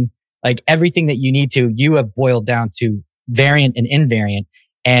design, like everything that you need to, you have boiled down to variant and invariant.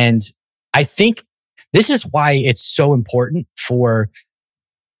 And I think this is why it's so important for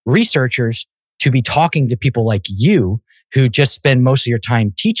researchers to be talking to people like you who just spend most of your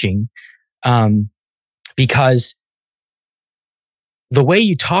time teaching, because the way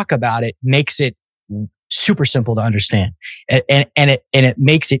you talk about it makes it super simple to understand, and it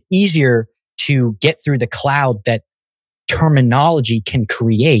makes it easier to get through the cloud that terminology can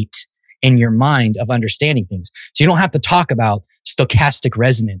create in your mind of understanding things. So you don't have to talk about stochastic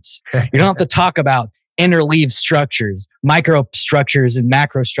resonance. You don't have to talk about interleaved structures, microstructures and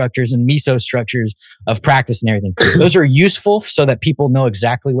macrostructures and mesostructures of practice and everything. Those are useful so that people know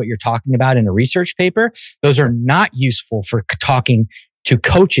exactly what you're talking about in a research paper. Those are not useful for talking to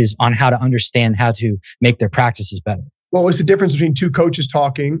coaches on how to understand how to make their practices better. Well, it's the difference between two coaches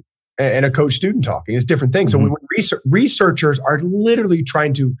talking and a coach-student talking. It's different things. Mm-hmm. So when researchers are literally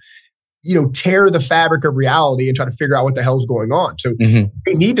trying to tear the fabric of reality and try to figure out what the hell's going on. So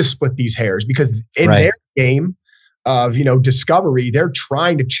they need to split these hairs because in their game of, discovery, they're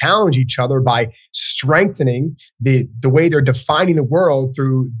trying to challenge each other by strengthening the way they're defining the world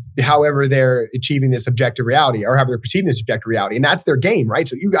through however they're achieving this objective reality or however they're perceiving this objective reality. And that's their game, right?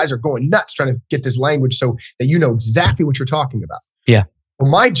 So you guys are going nuts trying to get this language so that you know exactly what you're talking about. Yeah. Well,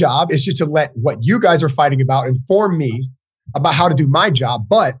 my job is just to let what you guys are fighting about inform me about how to do my job,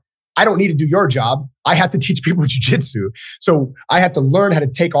 but I don't need to do your job. I have to teach people jiu-jitsu. So I have to learn how to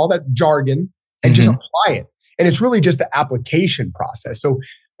take all that jargon and just apply it. And it's really just the application process. So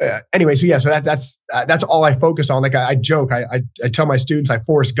anyway, so that's all I focus on. Like I joke, I tell my students I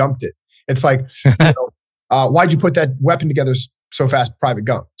Forrest Gumped it. It's like, why'd you put that weapon together so fast, Private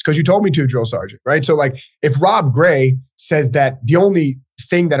Gump? It's because you told me to, drill sergeant, right? So like if Rob Gray says that the only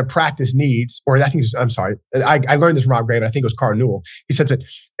thing that a practice needs, or I learned this from Rob Gray, but I think it was Carl Newell. He said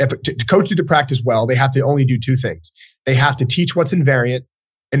that to coach do the practice well, they have to only do two things. They have to teach what's invariant,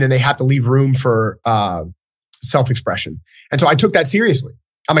 and then they have to leave room for self-expression. And so I took that seriously.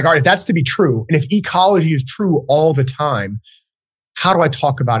 I'm like, all right, if that's to be true, and if ecology is true all the time, how do I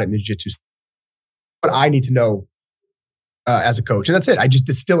talk about it in the jiu-jitsu? What I need to know as a coach. And that's it. I just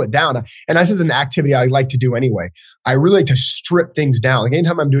distill it down. And this is an activity I like to do anyway. I really like to strip things down. Like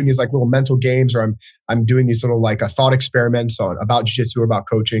anytime I'm doing these like little mental games or I'm doing these little like thought experiments about jiu-jitsu or about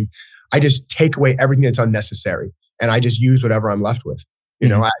coaching, I just take away everything that's unnecessary and I just use whatever I'm left with.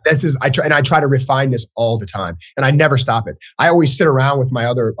 I try to refine this all the time, and I never stop it. I always sit around with my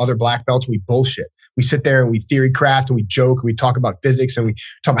other black belts and we bullshit. We sit there and we theory craft and we joke and we talk about physics and we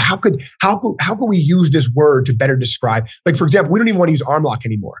talk about how could we use this word to better describe. Like for example, we don't even want to use arm lock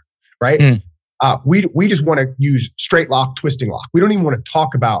anymore, right? We just want to use straight lock, twisting lock. We don't even want to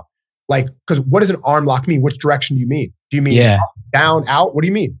talk about because what does an arm lock mean? Which direction do you mean? Do you mean up, down, out? What do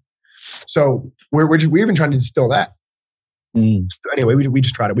you mean? So we're even trying to distill that. So anyway, we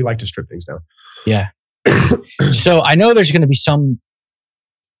just tried it. We like to strip things down. Yeah. So I know there's going to be some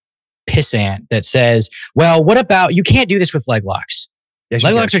pissant that says, well, what about, you can't do this with leg locks. Yes,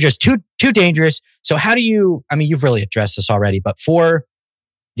 leg locks are just too dangerous. So how do you, you've really addressed this already, but for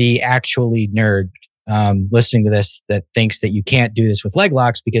the actually nerd listening to this that thinks that you can't do this with leg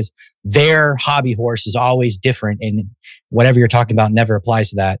locks because their hobby horse is always different and whatever you're talking about never applies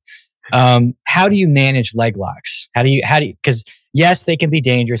to that. How do you manage leg locks? How do you, because yes, they can be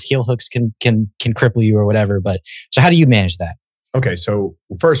dangerous. Heel hooks can cripple you or whatever, but so how do you manage that? Okay. So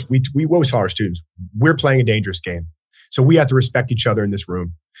first we always tell our students, we're playing a dangerous game. So we have to respect each other in this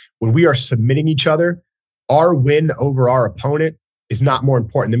room. When we are submitting each other, our win over our opponent is not more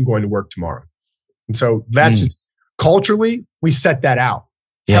important than going to work tomorrow. And so that's just culturally, we set that out.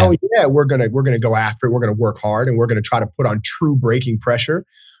 Yeah. Hell yeah, we're gonna go after it. We're gonna work hard and we're gonna try to put on true breaking pressure,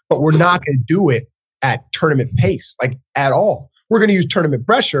 but we're not gonna do it at tournament pace, like at all. We're gonna use tournament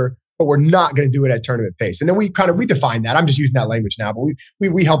pressure, but we're not going to do it at tournament pace. And then we define that. I'm just using that language now, but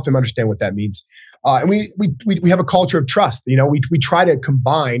we help them understand what that means. And we have a culture of trust. We try to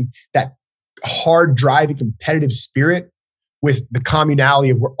combine that hard driving competitive spirit with the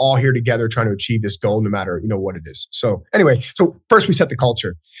communality of we're all here together trying to achieve this goal, no matter what it is. So anyway, first we set the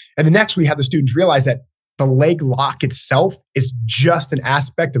culture, and the next we have the students realize that the leg lock itself is just an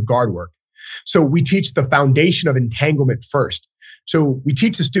aspect of guard work. So we teach the foundation of entanglement first. So we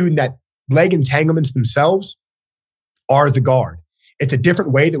teach the student that leg entanglements themselves are the guard. It's a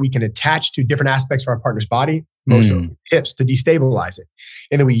different way that we can attach to different aspects of our partner's body, most of them hips, to destabilize it.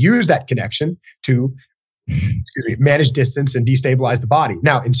 And then we use that connection to manage distance and destabilize the body.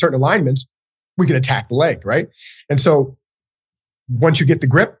 Now, in certain alignments, we can attack the leg, right? And so once you get the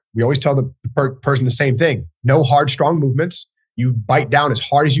grip, we always tell the person the same thing. No hard, strong movements. You bite down as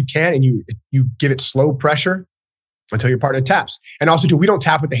hard as you can, and you give it slow pressure until your partner taps. And also, we don't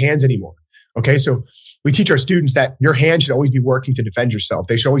tap with the hands anymore. Okay, so we teach our students that your hand should always be working to defend yourself.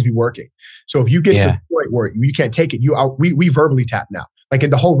 They should always be working. So if you get to the point where you can't take it, we verbally tap now. Like in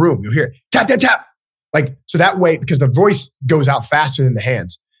the whole room, you'll hear it, tap, tap, tap. Like, so that way, because the voice goes out faster than the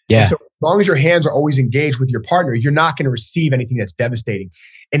hands. Yeah. And so as long as your hands are always engaged with your partner, you're not going to receive anything that's devastating.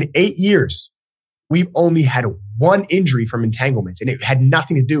 In 8 years, we've only had one injury from entanglements, and it had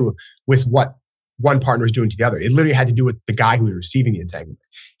nothing to do with what one partner was doing to the other. It literally had to do with the guy who was receiving the entanglement.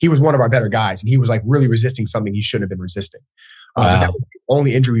 He was one of our better guys, and he was like really resisting something he shouldn't have been resisting. But that was the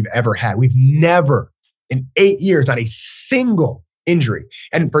only injury we've ever had. We've never, in 8 years, not a single injury.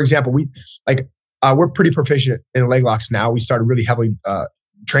 And for example, we're pretty proficient in leg locks now. We started really heavily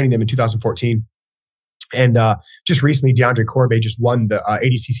training them in 2014. And just recently, DeAndre Corbet just won the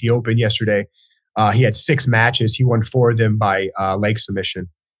ADCC Open yesterday. He had 6 matches. He won 4 of them by leg submission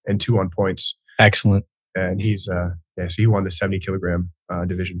and 2 on points. Excellent. And he's so he won the 70 kilogram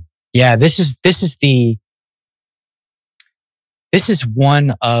division. Yeah, this is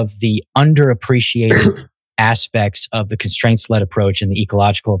one of the underappreciated aspects of the constraints-led approach and the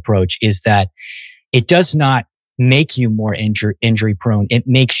ecological approach, is that it does not make you more injury prone. It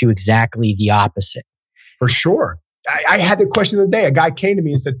makes you exactly the opposite. For sure. I had the question of the day. A guy came to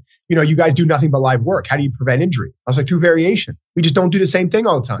me and said, you guys do nothing but live work. How do you prevent injury? I was like, through variation. We just don't do the same thing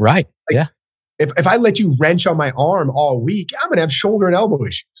all the time. Right. Yeah. If I let you wrench on my arm all week, I'm going to have shoulder and elbow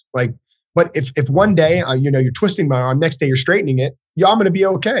issues. But if one day, you're twisting my arm, next day you're straightening it, I'm going to be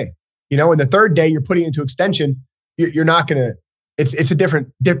okay. And the third day you're putting it into extension, you're not going to, it's a different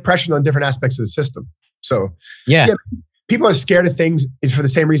pressure on different aspects of the system. So yeah, people are scared of things for the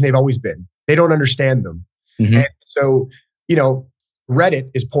same reason they've always been. They don't understand them. Mm-hmm. And so,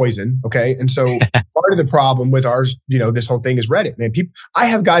 Reddit is poison. Okay. And so part of the problem with ours, this whole thing is Reddit. Man, I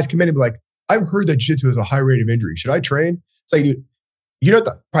have guys come in and be like, I've heard that jiu-jitsu has a high rate of injury. Should I train? It's like,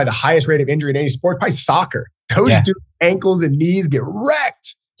 probably the highest rate of injury in any sport, probably soccer. Those dudes' ankles and knees get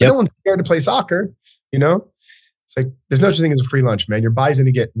wrecked. Yep. No one's scared to play soccer. It's like, there's no such thing as a free lunch, man. Your body's going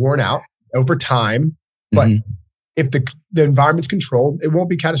to get worn out over time. But if the environment's controlled, it won't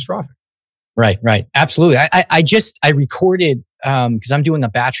be catastrophic. Right. Absolutely. I recorded, because I'm doing a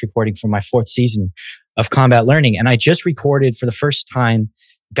batch recording for my 4th season of Combat Learning. And I just recorded for the first time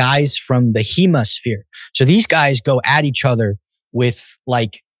guys from the hemisphere. So these guys go at each other with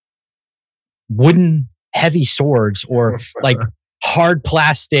like wooden heavy swords or like hard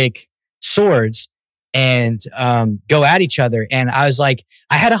plastic swords, and go at each other. And I was like,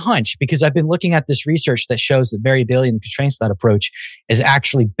 I had a hunch, because I've been looking at this research that shows that variability in the constraints-led approach is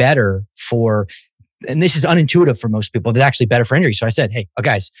actually better for, and this is unintuitive for most people, it's actually better for injury. So I said, hey,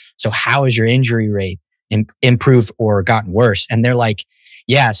 guys, so how has your injury rate improved or gotten worse? And they're like,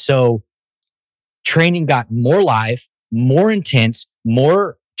 yeah, so training got more live, more intense,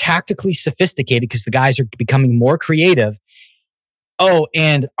 more tactically sophisticated because the guys are becoming more creative. Oh,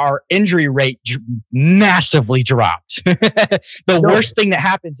 and our injury rate massively dropped. Worst thing that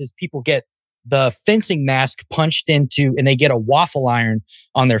happens is people get the fencing mask punched into, and they get a waffle iron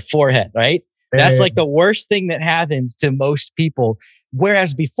on their forehead, right? That's like the worst thing that happens to most people.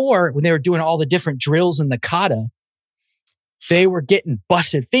 Whereas before, when they were doing all the different drills in the kata, they were getting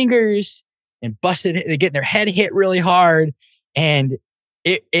busted fingers and they're getting their head hit really hard. And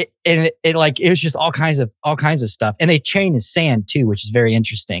it was just all kinds of stuff. And they train in sand too, which is very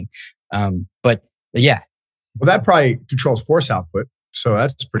interesting. But yeah. Well, that probably controls force output. So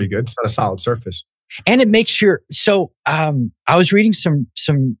that's pretty good. It's not a solid surface. And it makes I was reading some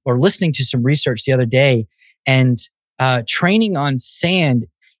or listening to some research the other day, and training on sand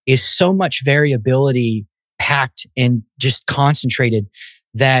is so much variability packed and just concentrated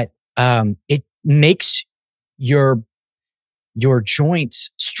that it makes your joints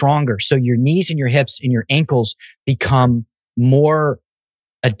stronger. So your knees and your hips and your ankles become more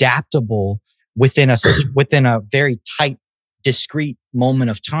adaptable within a very tight, discrete moment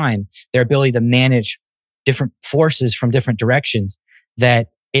of time. Their ability to manage different forces from different directions, that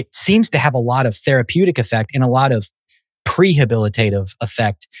it seems to have a lot of therapeutic effect and a lot of prehabilitative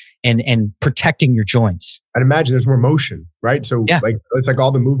effect and protecting your joints. I'd imagine there's more motion, right? So Yeah. like, it's like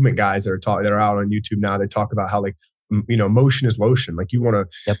all the movement guys that are out on YouTube now, they talk about how like, motion is lotion. Like you want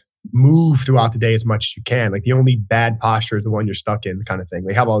to move throughout the day as much as you can. Like the only bad posture is the one you're stuck in, kind of thing.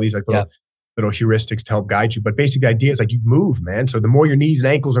 They have all these like little heuristics to help guide you. But basic idea is like you move, man. So the more your knees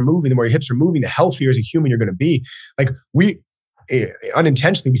and ankles are moving, the more your hips are moving, the healthier as a human you're going to be. Like we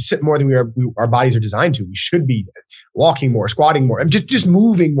unintentionally, we sit more than our bodies are designed to. We should be walking more, squatting more, and just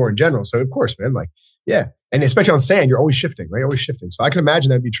moving more in general. So of course, man, like, yeah. And especially on sand, you're always shifting, right? Always shifting. So I can imagine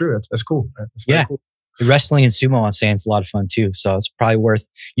that'd be true. That's cool. That's very cool. The wrestling and sumo on sand is a lot of fun too. So it's probably worth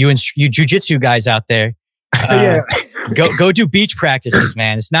you jiu-jitsu guys out there. Go do beach practices,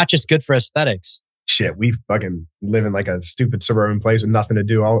 man. It's not just good for aesthetics. Shit, we fucking live in like a stupid suburban place with nothing to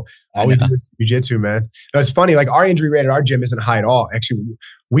do. All we do is jiu-jitsu, man. No, it's funny. Like our injury rate at our gym isn't high at all. Actually,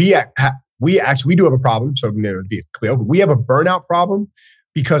 we do have a problem. So to be clear, we have a burnout problem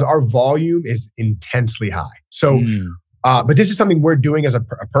because our volume is intensely high. So, but this is something we're doing as a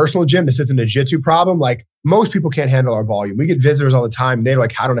personal gym. This isn't a jiu-jitsu problem. Like most people can't handle our volume. We get visitors all the time. And they're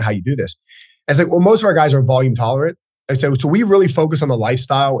like, I don't know how you do this. And it's like, well, most of our guys are volume tolerant. So we really focus on the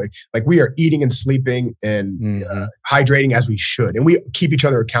lifestyle. Like we are eating and sleeping and hydrating as we should. And we keep each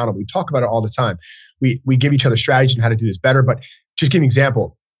other accountable. We talk about it all the time. We give each other strategies on how to do this better. But just give you an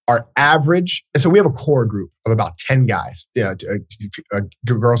example, our average, and so we have a core group of about 10 guys,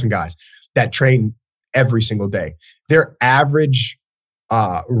 girls and guys that train every single day. Their average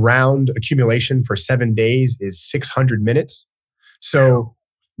round accumulation for 7 days is 600 minutes. So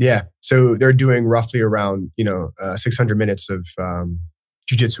yeah. So they're doing roughly around, 600 minutes of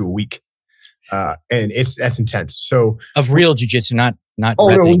jiu-jitsu a week. And that's intense. So of real jiu-jitsu, not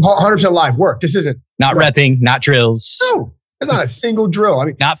repping. No, 100% live work. This isn't not repping, not drills. No, there's not a single drill. I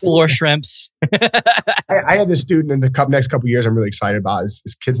mean, not floor shrimps. I had this student in the next couple of years I'm really excited about.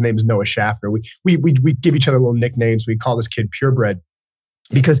 This kid's name is Noah Schaffner. We give each other little nicknames. We call this kid Purebred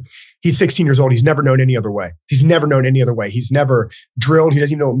because he's 16 years old. He's never known any other way. He's never drilled. He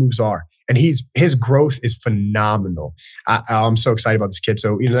doesn't even know what moves are. And his growth is phenomenal. I'm so excited about this kid.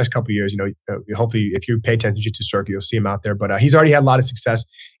 So, the next couple of years, hopefully if you pay attention to Jiu-Jitsu circuit, you'll see him out there. But he's already had a lot of success.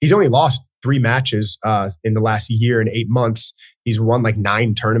 He's only lost 3 matches in the last year and 8 months. He's won like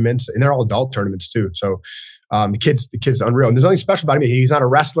 9 tournaments, and they're all adult tournaments too. So the kid's unreal. And there's nothing special about him. He's not a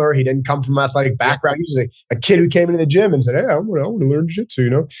wrestler. He didn't come from an athletic background. He was a kid who came into the gym and said, "Hey, I want to learn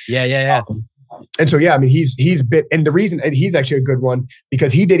jiu-jitsu." Yeah. And so, he's bit, and the reason, and he's actually a good one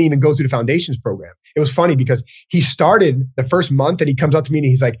because he didn't even go through the foundations program. It was funny because he started the first month and he comes up to me and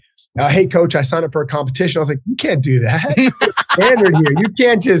he's like, "Hey coach, I signed up for a competition." I was like, "You can't do that. It's standard here. You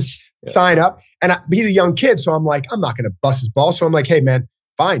can't just sign up." And he's a young kid. So I'm like, I'm not going to bust his ball. So I'm like, "Hey man,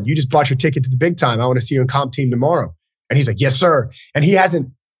 fine. You just bought your ticket to the big time. I want to see you in comp team tomorrow." And he's like, "Yes, sir." And he hasn't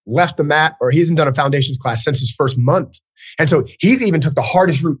left the mat or he hasn't done a foundations class since his first month. And so he's even took the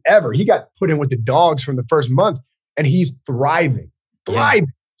hardest route ever. He got put in with the dogs from the first month and he's thriving.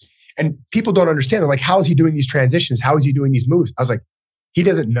 And people don't understand. They're like, how is he doing these transitions? How is he doing these moves? I was like, he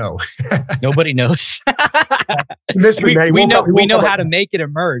doesn't know. Nobody knows. Mystery, man. We know how to make it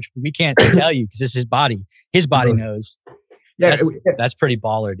emerge, but we can't tell you because it's his body. His body knows. Yeah, that's pretty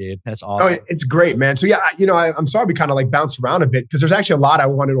baller, dude. That's awesome. Oh, it's great, man. So I'm sorry we kind of like bounced around a bit because there's actually a lot I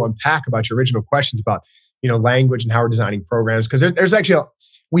wanted to unpack about your original questions about, language and how we're designing programs. Because there's actually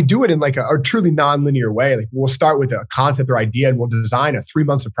we do it in like a truly non-linear way. Like we'll start with a concept or idea and we'll design a 3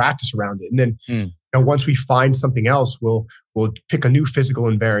 months of practice around it. And then once we find something else, we'll pick a new physical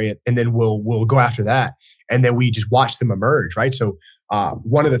invariant and then we'll go after that. And then we just watch them emerge, right? So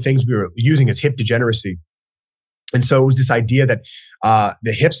one of the things we were using is hip degeneracy. And so it was this idea that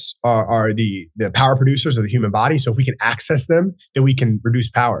the hips are the power producers of the human body. So if we can access them, then we can reduce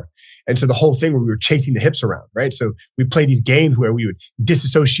power. And so the whole thing where we were chasing the hips around, right? So we played these games where we would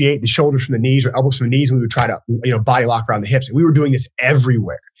disassociate the shoulders from the knees or elbows from the knees, and we would try to body lock around the hips. And we were doing this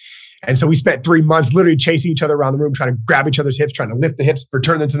everywhere. And so we spent 3 months literally chasing each other around the room, trying to grab each other's hips, trying to lift the hips,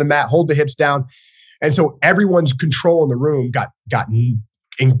 return them to the mat, hold the hips down. And so everyone's control in the room got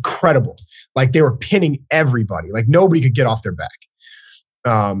incredible. Like they were pinning everybody. Like nobody could get off their back.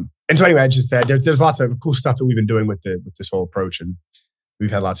 And so anyway, I just said there's lots of cool stuff that we've been doing with this whole approach, and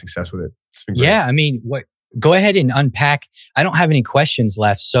we've had a lot of success with it. It's been great. Yeah, I mean, go ahead and unpack. I don't have any questions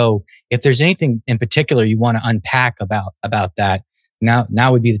left, so if there's anything in particular you want to unpack about that,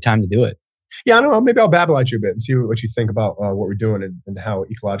 now would be the time to do it. Yeah, I don't know. Maybe I'll babble at you a bit and see what you think about what we're doing and how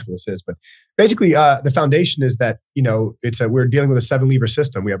ecological this is. But basically, the foundation is that we're dealing with a 7-lever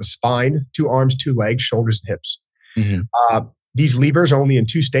system. We have a spine, 2 arms, 2 legs, shoulders, and hips. Mm-hmm. These levers are only in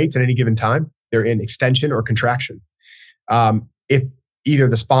 2 states at any given time. They're in extension or contraction. If either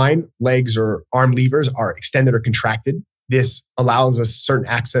the spine, legs, or arm levers are extended or contracted, this allows us certain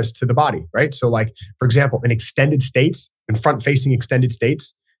access to the body, right? So like, for example, in extended states, in front-facing extended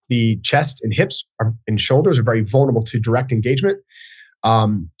states, the chest and hips and shoulders are very vulnerable to direct engagement.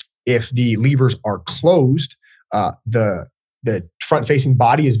 If the levers are closed, the front-facing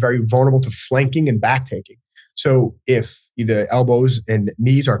body is very vulnerable to flanking and back-taking. So if the elbows and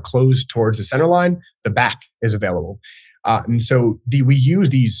knees are closed towards the center line, the back is available. And so we use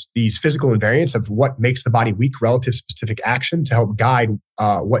these physical invariants of what makes the body weak relative to specific action to help guide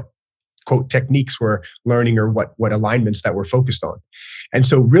what quote techniques we're learning or what alignments that we're focused on. And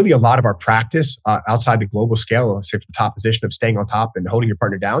so really a lot of our practice outside the global scale, let's say for the top position of staying on top and holding your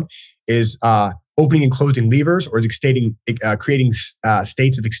partner down, is opening and closing levers or creating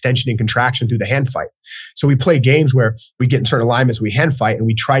states of extension and contraction through the hand fight. So we play games where we get in certain alignments, we hand fight, and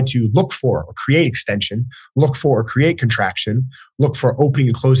we try to look for or create extension, look for or create contraction, look for opening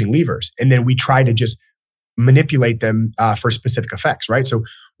and closing levers. And then we try to just manipulate them for specific effects, right? So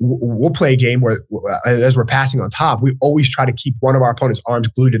we'll play a game where as we're passing on top, we always try to keep one of our opponent's arms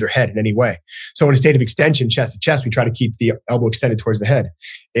glued to their head in any way. So in a state of extension, chest to chest, we try to keep the elbow extended towards the head.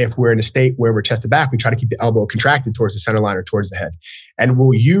 If we're in a state where we're chest to back, we try to keep the elbow contracted towards the center line or towards the head. And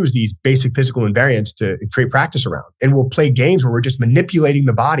we'll use these basic physical invariants to create practice around. And we'll play games where we're just manipulating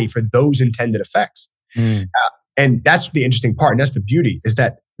the body for those intended effects. And that's the interesting part. And that's the beauty, is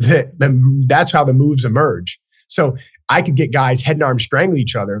that that's how the moves emerge. So I could get guys head and arm strangling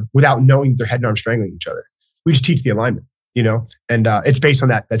each other without knowing they're head and arm strangling each other. We just teach the alignment, and it's based on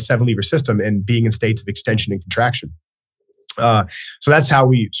that 7-lever system and being in states of extension and contraction. So that's how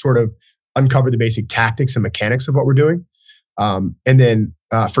we sort of uncover the basic tactics and mechanics of what we're doing. And then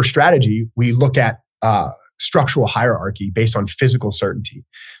for strategy, we look at structural hierarchy based on physical certainty.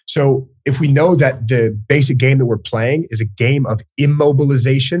 So if we know that the basic game that we're playing is a game of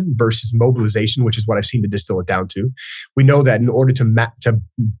immobilization versus mobilization, which is what I've seen to distill it down to, we know that in order to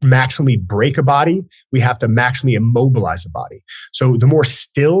maximally break a body, we have to maximally immobilize a body. So the more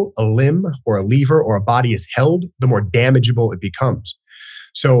still a limb or a lever or a body is held, the more damageable it becomes.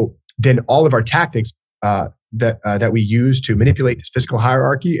 So then all of our tactics that we use to manipulate this physical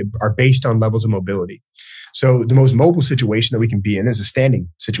hierarchy are based on levels of mobility. So the most mobile situation that we can be in is a standing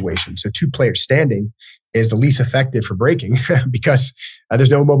situation. So 2 players standing is the least effective for breaking because there's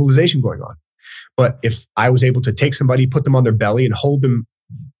no mobilization going on. But if I was able to take somebody, put them on their belly and hold them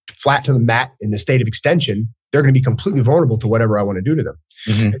flat to the mat in the state of extension, they're going to be completely vulnerable to whatever I want to do to them.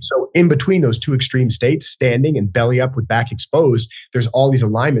 And so in between those 2 extreme states, standing and belly up with back exposed, there's all these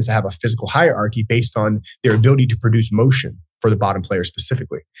alignments that have a physical hierarchy based on their ability to produce motion for the bottom player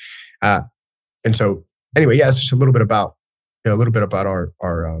specifically. And so anyway, yeah, it's just a little bit about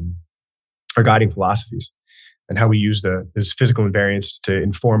our guiding philosophies and how we use those physical invariants to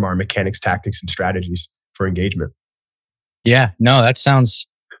inform our mechanics, tactics, and strategies for engagement. Yeah, no, that sounds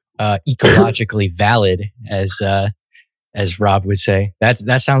ecologically valid, as Rob would say.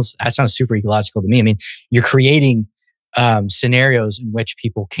 That sounds super ecological to me. I mean, you're creating scenarios in which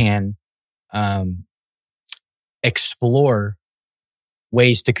people can explore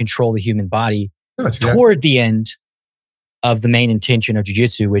ways to control the human body toward the end of the main intention of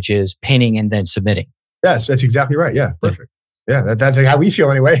jiu-jitsu, which is pinning and then submitting. Yes, that's exactly right. Yeah, perfect. Yeah, that's how we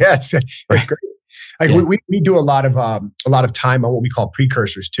feel anyway. Yeah, it's great. Like we do a lot of time on what we call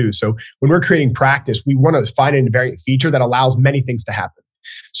precursors too. So when we're creating practice, we want to find an invariant feature that allows many things to happen.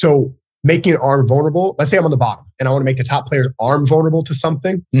 So making an arm vulnerable, let's say I'm on the bottom and I want to make the top player's arm vulnerable to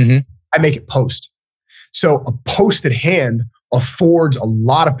something, I make it post. So a posted hand affords a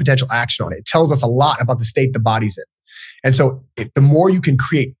lot of potential action on it. It tells us a lot about the state the body's in. And so the more you can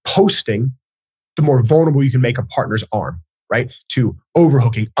create posting, the more vulnerable you can make a partner's arm, right? To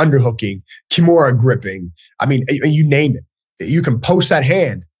overhooking, underhooking, kimura gripping. I mean, you name it. You can post that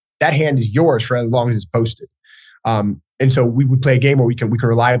hand. That hand is yours for as long as it's posted. And so we would play a game where we can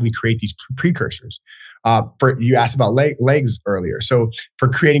reliably create these precursors. You asked about legs earlier. So for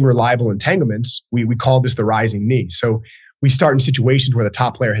creating reliable entanglements, we call this the rising knee. So we start in situations where the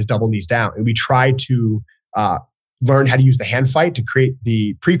top player has double knees down, and we try to learned how to use the hand fight to create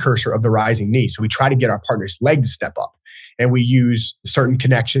the precursor of the rising knee. So we try to get our partner's leg to step up, and we use certain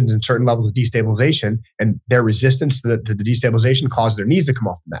connections and certain levels of destabilization, and their resistance to the destabilization causes their knees to come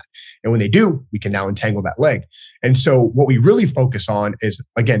off the mat. And when they do, we can now entangle that leg. And so what we really focus on is,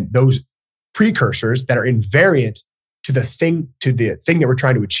 again, those precursors that are invariant to the thing that we're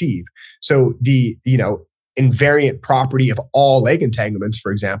trying to achieve. So the, invariant property of all leg entanglements, for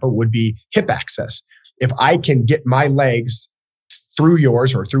example, would be hip access. If I can get my legs through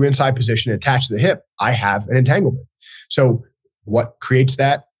yours or through inside position attached to the hip, I have an entanglement. So what creates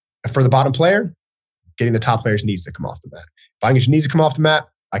that for the bottom player? Getting the top player's knees to come off the mat. If I can get your knees to come off the mat,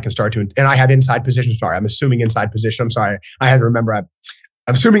 I can start to, and I have inside position. Sorry, I'm assuming inside position. I'm sorry. I had to remember I'm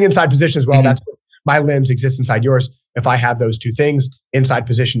assuming inside position as well. Mm-hmm. That's my limbs exist inside yours. If I have those two things, inside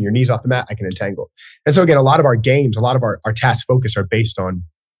position, your knees off the mat, I can entangle. And so again, a lot of our games, a lot of our task focus are based on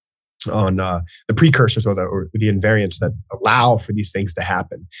the precursors or the invariants that allow for these things to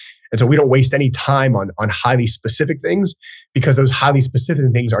happen. And so we don't waste any time on highly specific things, because those highly specific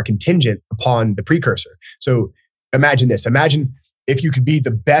things are contingent upon the precursor. So imagine this. Imagine if you could be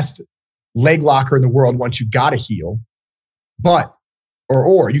the best leg locker in the world once you got a heel,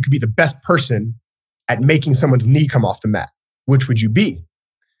 or you could be the best person at making someone's knee come off the mat. Which would you be?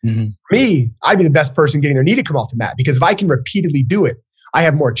 Mm-hmm. Me, I'd be the best person getting their knee to come off the mat, because if I can repeatedly do it, I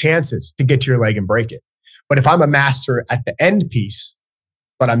have more chances to get to your leg and break it. But if I'm a master at the end piece,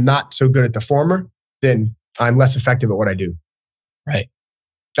 but I'm not so good at the former, then I'm less effective at what I do. Right.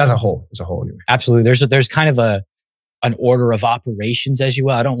 As a whole anyway. Absolutely. There's kind of an order of operations, as you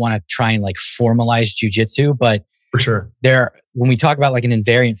will. I don't want to try and like formalize jiu-jitsu, but for sure, when we talk about like an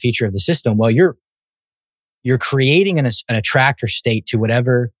invariant feature of the system, well, you're creating an attractor state to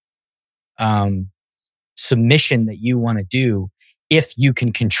whatever submission that you want to do, if you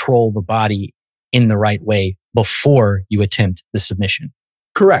can control the body in the right way before you attempt the submission.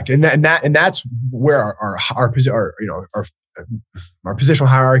 Correct, and that's where our positional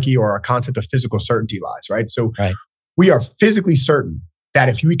hierarchy or our concept of physical certainty lies. Right, so we are physically certain that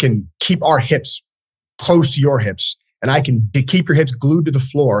if we can keep our hips close to your hips, and I can keep your hips glued to the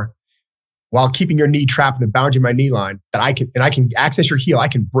floor while keeping your knee trapped in the boundary of my knee line, that I can access your heel, I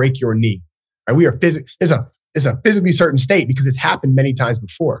can break your knee. Right? We are it's a physically certain state because it's happened many times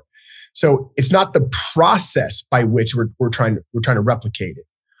before. So it's not the process by which we're trying to replicate it,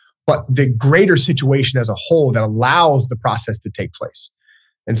 but the greater situation as a whole that allows the process to take place.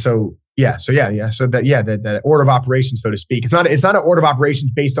 And so that order of operations, so to speak, it's not an order of operations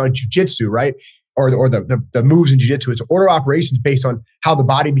based on jiu-jitsu, right? Or the moves in jiu-jitsu. It's an order of operations based on how the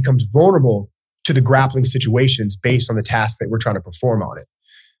body becomes vulnerable to the grappling situations based on the task that we're trying to perform on it.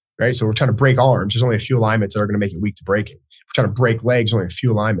 Right? So we're trying to break arms. There's only a few alignments that are going to make it weak to break it. We're trying to break legs, only a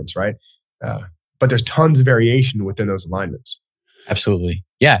few alignments, right? But there's tons of variation within those alignments. Absolutely.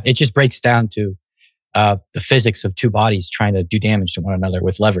 Yeah. It just breaks down to the physics of two bodies trying to do damage to one another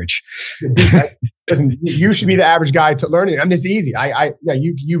with leverage. Listen, you should be the average guy to learn it. I mean, it's easy.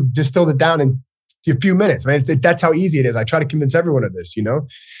 You distilled it down in a few minutes. I mean, that's how easy it is. I try to convince everyone of this,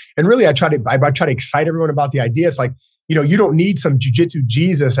 and really I try to excite everyone about the idea. It's like, you don't need some jiu-jitsu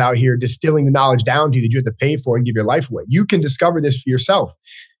Jesus out here distilling the knowledge down to you that you have to pay for and give your life away. You can discover this for yourself.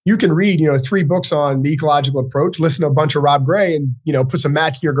 You can read, 3 books on the ecological approach, listen to a bunch of Rob Gray, and, put some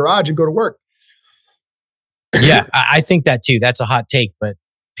mats in your garage and go to work. Yeah, I think that too. That's a hot take, but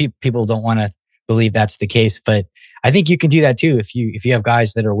people don't want to believe that's the case. But I think you can do that too. If you have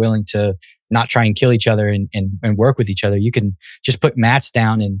guys that are willing to not try and kill each other and work with each other, you can just put mats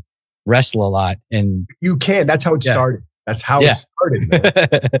down and wrestle a lot. And you can. That's how it started. That's how it started.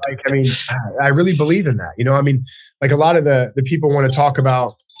 I really believe in that. A lot of the people want to talk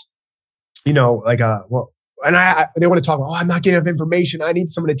about, they want to talk about, I'm not getting enough information. I need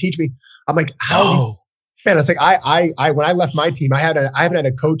someone to teach me. I'm like, how? Man, it's like I when I left my team, I haven't had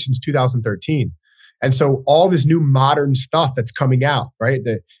a coach since 2013, and so all this new modern stuff that's coming out, right?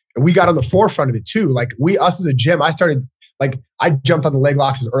 We got on the forefront of it too. Like us as a gym, I jumped on the leg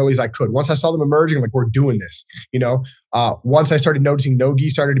locks as early as I could. Once I saw them emerging, I'm like, we're doing this. Once I started noticing no-gi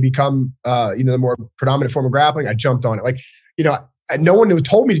started to become, the more predominant form of grappling, I jumped on it. No one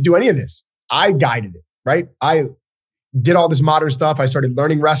told me to do any of this. I guided it, right? I did all this modern stuff. I started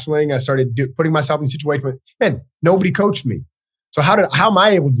learning wrestling. I started putting myself in a situation. Man, nobody coached me. So how am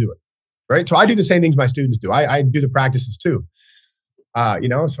I able to do it, right? So I do the same things my students do. I do the practices too. So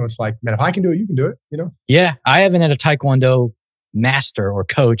it's like, man, if I can do it, you can do it, Yeah. I haven't had a Taekwondo master or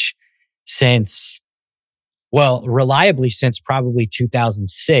coach reliably since probably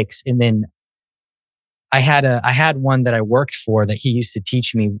 2006. And then I had one that I worked for that he used to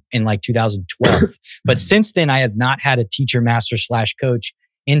teach me in like 2012. But since then, I have not had a teacher, master / coach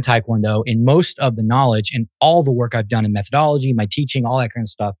in Taekwondo. And most of the knowledge and all the work I've done in methodology, my teaching, all that kind of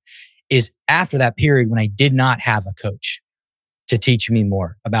stuff is after that period when I did not have a coach to teach me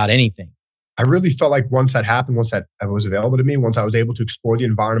more about anything. I really felt like once that happened, once that was available to me, once I was able to explore the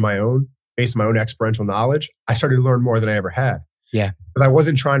environment on my own, based on my own experiential knowledge, I started to learn more than I ever had. Yeah. Because I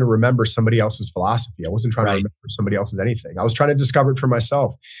wasn't trying to remember somebody else's philosophy. I wasn't trying to remember somebody else's anything. I was trying to discover it for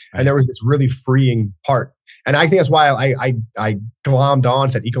myself. Right. And there was this really freeing part. And I think that's why I glommed on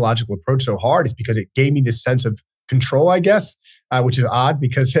to that ecological approach so hard, is because it gave me this sense of control, I guess, which is odd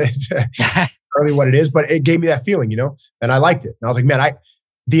because it's really what it is, but it gave me that feeling, and I liked it. And I was like, man,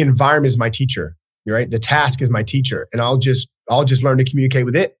 the environment is my teacher, right? The task is my teacher, and I'll just learn to communicate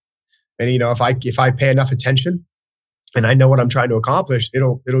with it. And if I pay enough attention and I know what I'm trying to accomplish,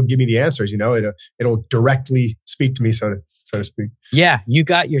 it'll give me the answers. It'll directly speak to me, so to speak. Yeah, you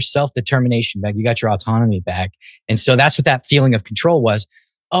got your self-determination back. You got your autonomy back, and so that's what that feeling of control was.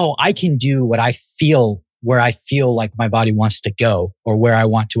 Oh, I can do what I feel, where I feel like my body wants to go, or where I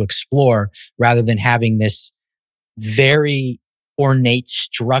want to explore, rather than having this very ornate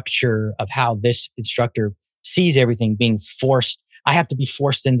structure of how this instructor sees everything being forced. I have to be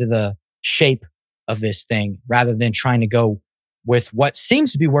forced into the shape of this thing rather than trying to go with what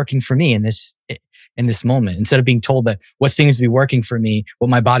seems to be working for me in this moment, instead of being told that what seems to be working for me, what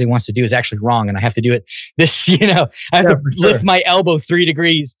my body wants to do is actually wrong. And I have to do it I have to lift my elbow 3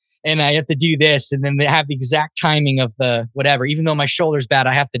 degrees and I have to do this. And then they have the exact timing of the whatever, even though my shoulder's bad,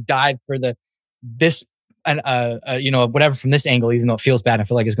 I have to dive for this whatever from this angle, even though it feels bad. I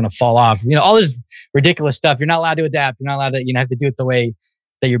feel like it's going to fall off, all this ridiculous stuff. You're not allowed to adapt. You're not allowed to, have to do it the way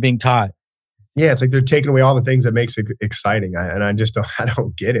that you're being taught. Yeah, it's like they're taking away all the things that makes it exciting, and I just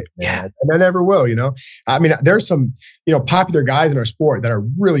don't get it. Man. Yeah, and I never will. I mean, there's some popular guys in our sport that are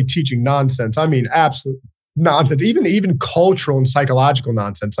really teaching nonsense. I mean, absolute nonsense, even cultural and psychological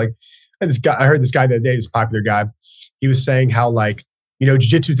nonsense. Like I heard this guy the other day, this popular guy. He was saying how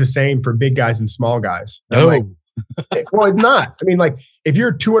jiu-jitsu is the same for big guys and small guys. No. Well, it's not. I mean, if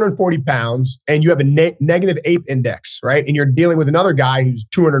you're 240 pounds and you have a negative ape index, right? And you're dealing with another guy who's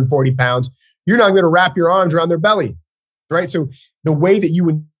 240 pounds, you're not going to wrap your arms around their belly, right? So the way that you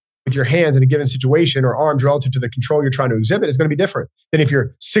would with your hands in a given situation or arms relative to the control you're trying to exhibit is going to be different than if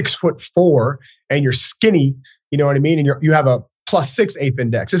you're 6'4" and you're skinny, you know what I mean? And you have a +6 ape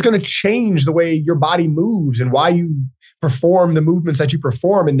index. It's going to change the way your body moves and why you perform the movements that you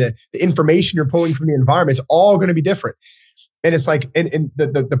perform and the information you're pulling from the environment. It's all going to be different. And it's like, and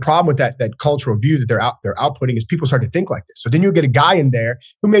the problem with that cultural view that they're outputting is people start to think like this. So then you'll get a guy in there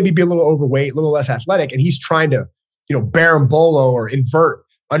who maybe be a little overweight, a little less athletic, and he's trying to, berimbolo or invert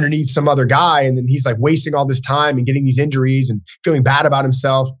underneath some other guy. And then he's like wasting all this time and getting these injuries and feeling bad about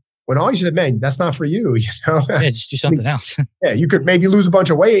himself. When all you said, man, that's not for you. Yeah, just do something else. Yeah, you could maybe lose a bunch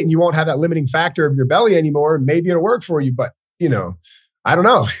of weight and you won't have that limiting factor of your belly anymore. Maybe it'll work for you, but I don't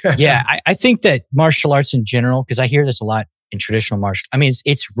know. Yeah, I think that martial arts in general, because I hear this a lot in traditional martial, I mean,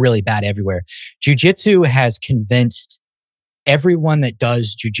 it's really bad everywhere. Jiu-jitsu has convinced everyone that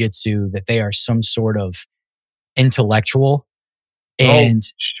does jiu-jitsu that they are some sort of intellectual. And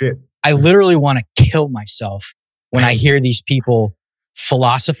shit. I literally want to kill myself when I hear these people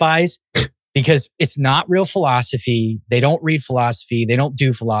philosophize, because it's not real philosophy. They don't read philosophy. They don't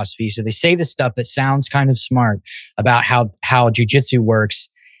do philosophy. So they say this stuff that sounds kind of smart about how jiu-jitsu works.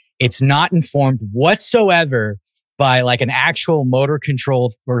 It's not informed whatsoever by like an actual motor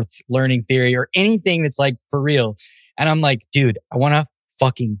control or learning theory or anything that's like for real. And I'm like, dude, I want to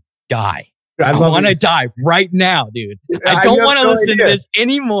fucking die. I want to die right now, dude. I don't want to listen to this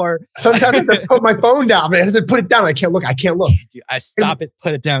anymore. Sometimes I have to put my phone down. I have to put it down. I can't look. Dude, I stop it,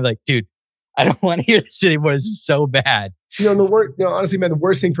 put it down. I'm like, dude, I don't want to hear this anymore. This is so bad. Honestly, man, the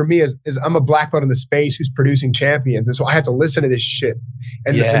worst thing for me is I'm a black belt in the space who's producing champions. And so I have to listen to this shit.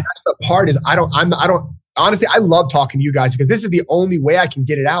 And that's the part is honestly, I love talking to you guys because this is the only way I can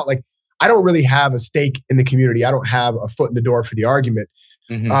get it out. Like, I don't really have a stake in the community. I don't have a foot in the door for the argument.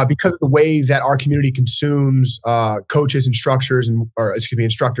 Because of the way that our community consumes coaches, instructors and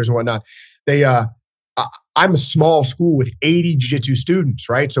whatnot. I'm a small school with 80 jiu-jitsu students,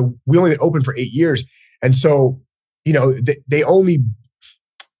 right? So we only been open for 8 years. And so, they only,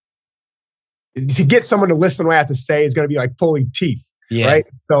 to get someone to listen to what I have to say is going to be like pulling teeth, right?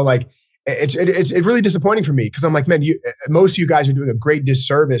 So like, it's really disappointing for me because I'm like, man, most of you guys are doing a great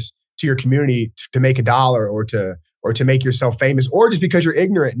disservice to your community to make $1 or to make yourself famous, or just because you're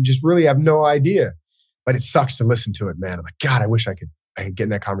ignorant and just really have no idea. But it sucks to listen to it, man. I'm like, God, I wish I could get in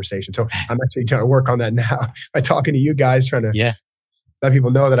that conversation. So I'm actually trying to work on that now by talking to you guys, trying to let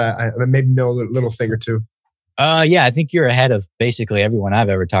people know that I maybe know a little thing or two. Yeah, I think you're ahead of basically everyone I've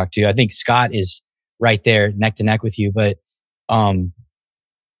ever talked to. I think Scott is right there neck to neck with you, but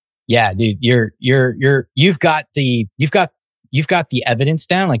yeah, dude, you've got the evidence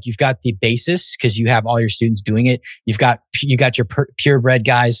down. Like you've got the basis because you have all your students doing it. You got your purebred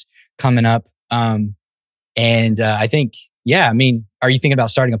guys coming up. And I think, I mean, are you thinking about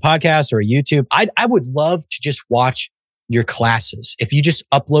starting a podcast or a YouTube? I would love to just watch your classes. If you just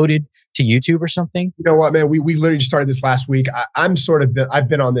uploaded to YouTube or something. You know what, man? We literally just started this last week. I've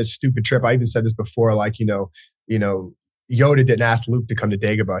been on this stupid trip. I even said this before, like, you know, Yoda didn't ask Luke to come to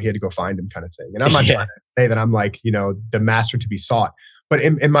Dagobah. He had to go find him, kind of thing. And I'm not trying to say that I'm like, you know, the master to be sought. But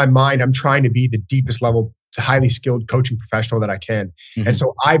in my mind, I'm trying to be the deepest level to highly skilled coaching professional that I can. Mm-hmm. And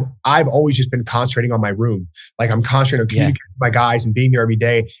so I've always just been concentrating on my room. Like I'm concentrating on communicating with my guys and being there every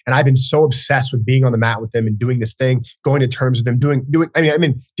day. And I've been so obsessed with being on the mat with them and doing this thing, going to terms with them, doing. I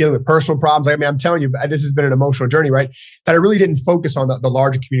mean, dealing with personal problems. I mean, I'm telling you, this has been an emotional journey, right? That I really didn't focus on the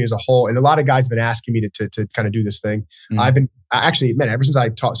larger community as a whole. And a lot of guys have been asking me to kind of do this thing. Mm-hmm. I've been actually, man, ever since I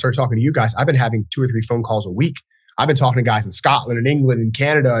started talking to you guys, I've been having 2 or 3 phone calls a week. I've been talking to guys in Scotland and England and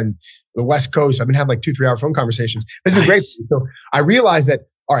Canada and the West Coast. I've been having like 2-3 hour phone conversations. It's been great. So I realized that,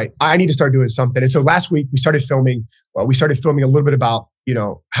 all right, I need to start doing something. And so last week we started filming. We started filming a little bit about, you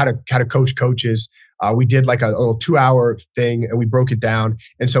know, how to coach coaches. We did like a little 2-hour thing and we broke it down.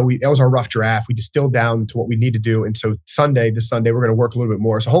 And so that was our rough draft. We distilled down to what we need to do. And so this Sunday, we're going to work a little bit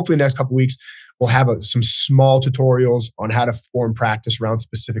more. So hopefully the next couple of weeks, we'll have some small tutorials on how to form practice around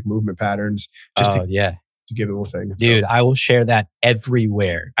specific movement patterns. To give it a little thing. Dude, I will share that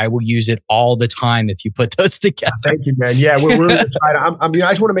everywhere. I will use it all the time if you put those together. Thank you, man. Yeah, we're really trying. I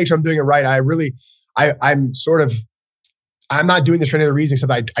just want to make sure I'm doing it right. I'm not doing this for any other reason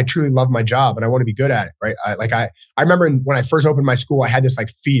except I truly love my job and I want to be good at it, right? I remember when I first opened my school, I had this like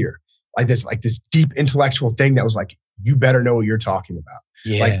fear, like this deep intellectual thing that was like, you better know what you're talking about.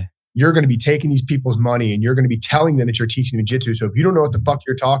 Yeah. Like, you're going to be taking these people's money and you're going to be telling them that you're teaching them jiu-jitsu. So if you don't know what the fuck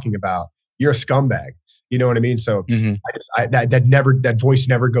you're talking about, you're a scumbag. You know what I mean? So that voice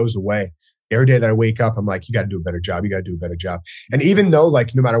never goes away. Every day that I wake up, I'm like, you got to do a better job. You got to do a better job. And even though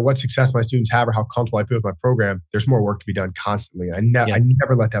like, no matter what success my students have or how comfortable I feel with my program, there's more work to be done constantly. I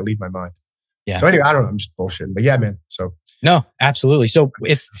never let that leave my mind. Yeah. So anyway, I don't know. I'm just bullshitting, but yeah, man. So no, absolutely. So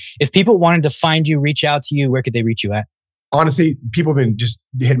if people wanted to find you, reach out to you, where could they reach you at? Honestly, people have been just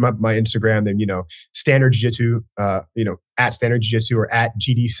hitting up my Instagram and, you know, Standard Jiu-Jitsu, at Standard Jiu-Jitsu or at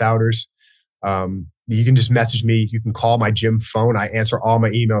GD Souders. You can just message me. You can call my gym phone. I answer all my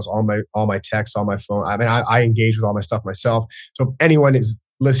emails, all my texts, on my phone. I mean, I engage with all my stuff myself. So if anyone is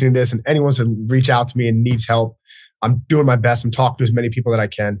listening to this and anyone wants to reach out to me and needs help, I'm doing my best. I'm talking to as many people that I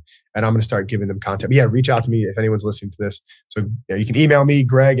can, and I'm going to start giving them content. But yeah, reach out to me if anyone's listening to this. So you can email me,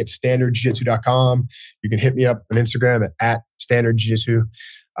 Greg at standardjiu-jitsu.com. You can hit me up on Instagram at standardjiu-jitsu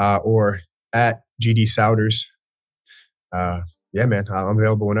or at GD Souders. Yeah, man, I'm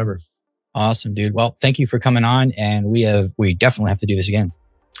available whenever. Awesome, dude. Well, thank you for coming on, and we definitely have to do this again.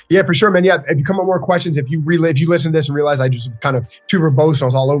 Yeah, for sure, man. Yeah, if you come up with more questions, if you listen to this and realize I just kind of too verbose and I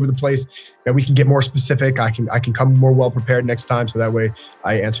was all over the place, that we can get more specific. I can come more well prepared next time, so that way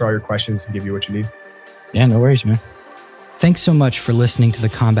I answer all your questions and give you what you need. Yeah, no worries, man. Thanks so much for listening to the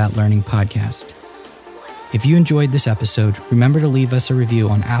Combat Learning Podcast. If you enjoyed this episode, remember to leave us a review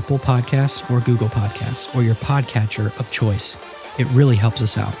on Apple Podcasts or Google Podcasts or your podcatcher of choice. It really helps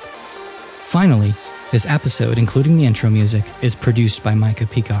us out. Finally, this episode, including the intro music, is produced by Micah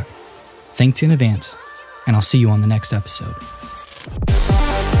Peacock. Thanks in advance, and I'll see you on the next episode.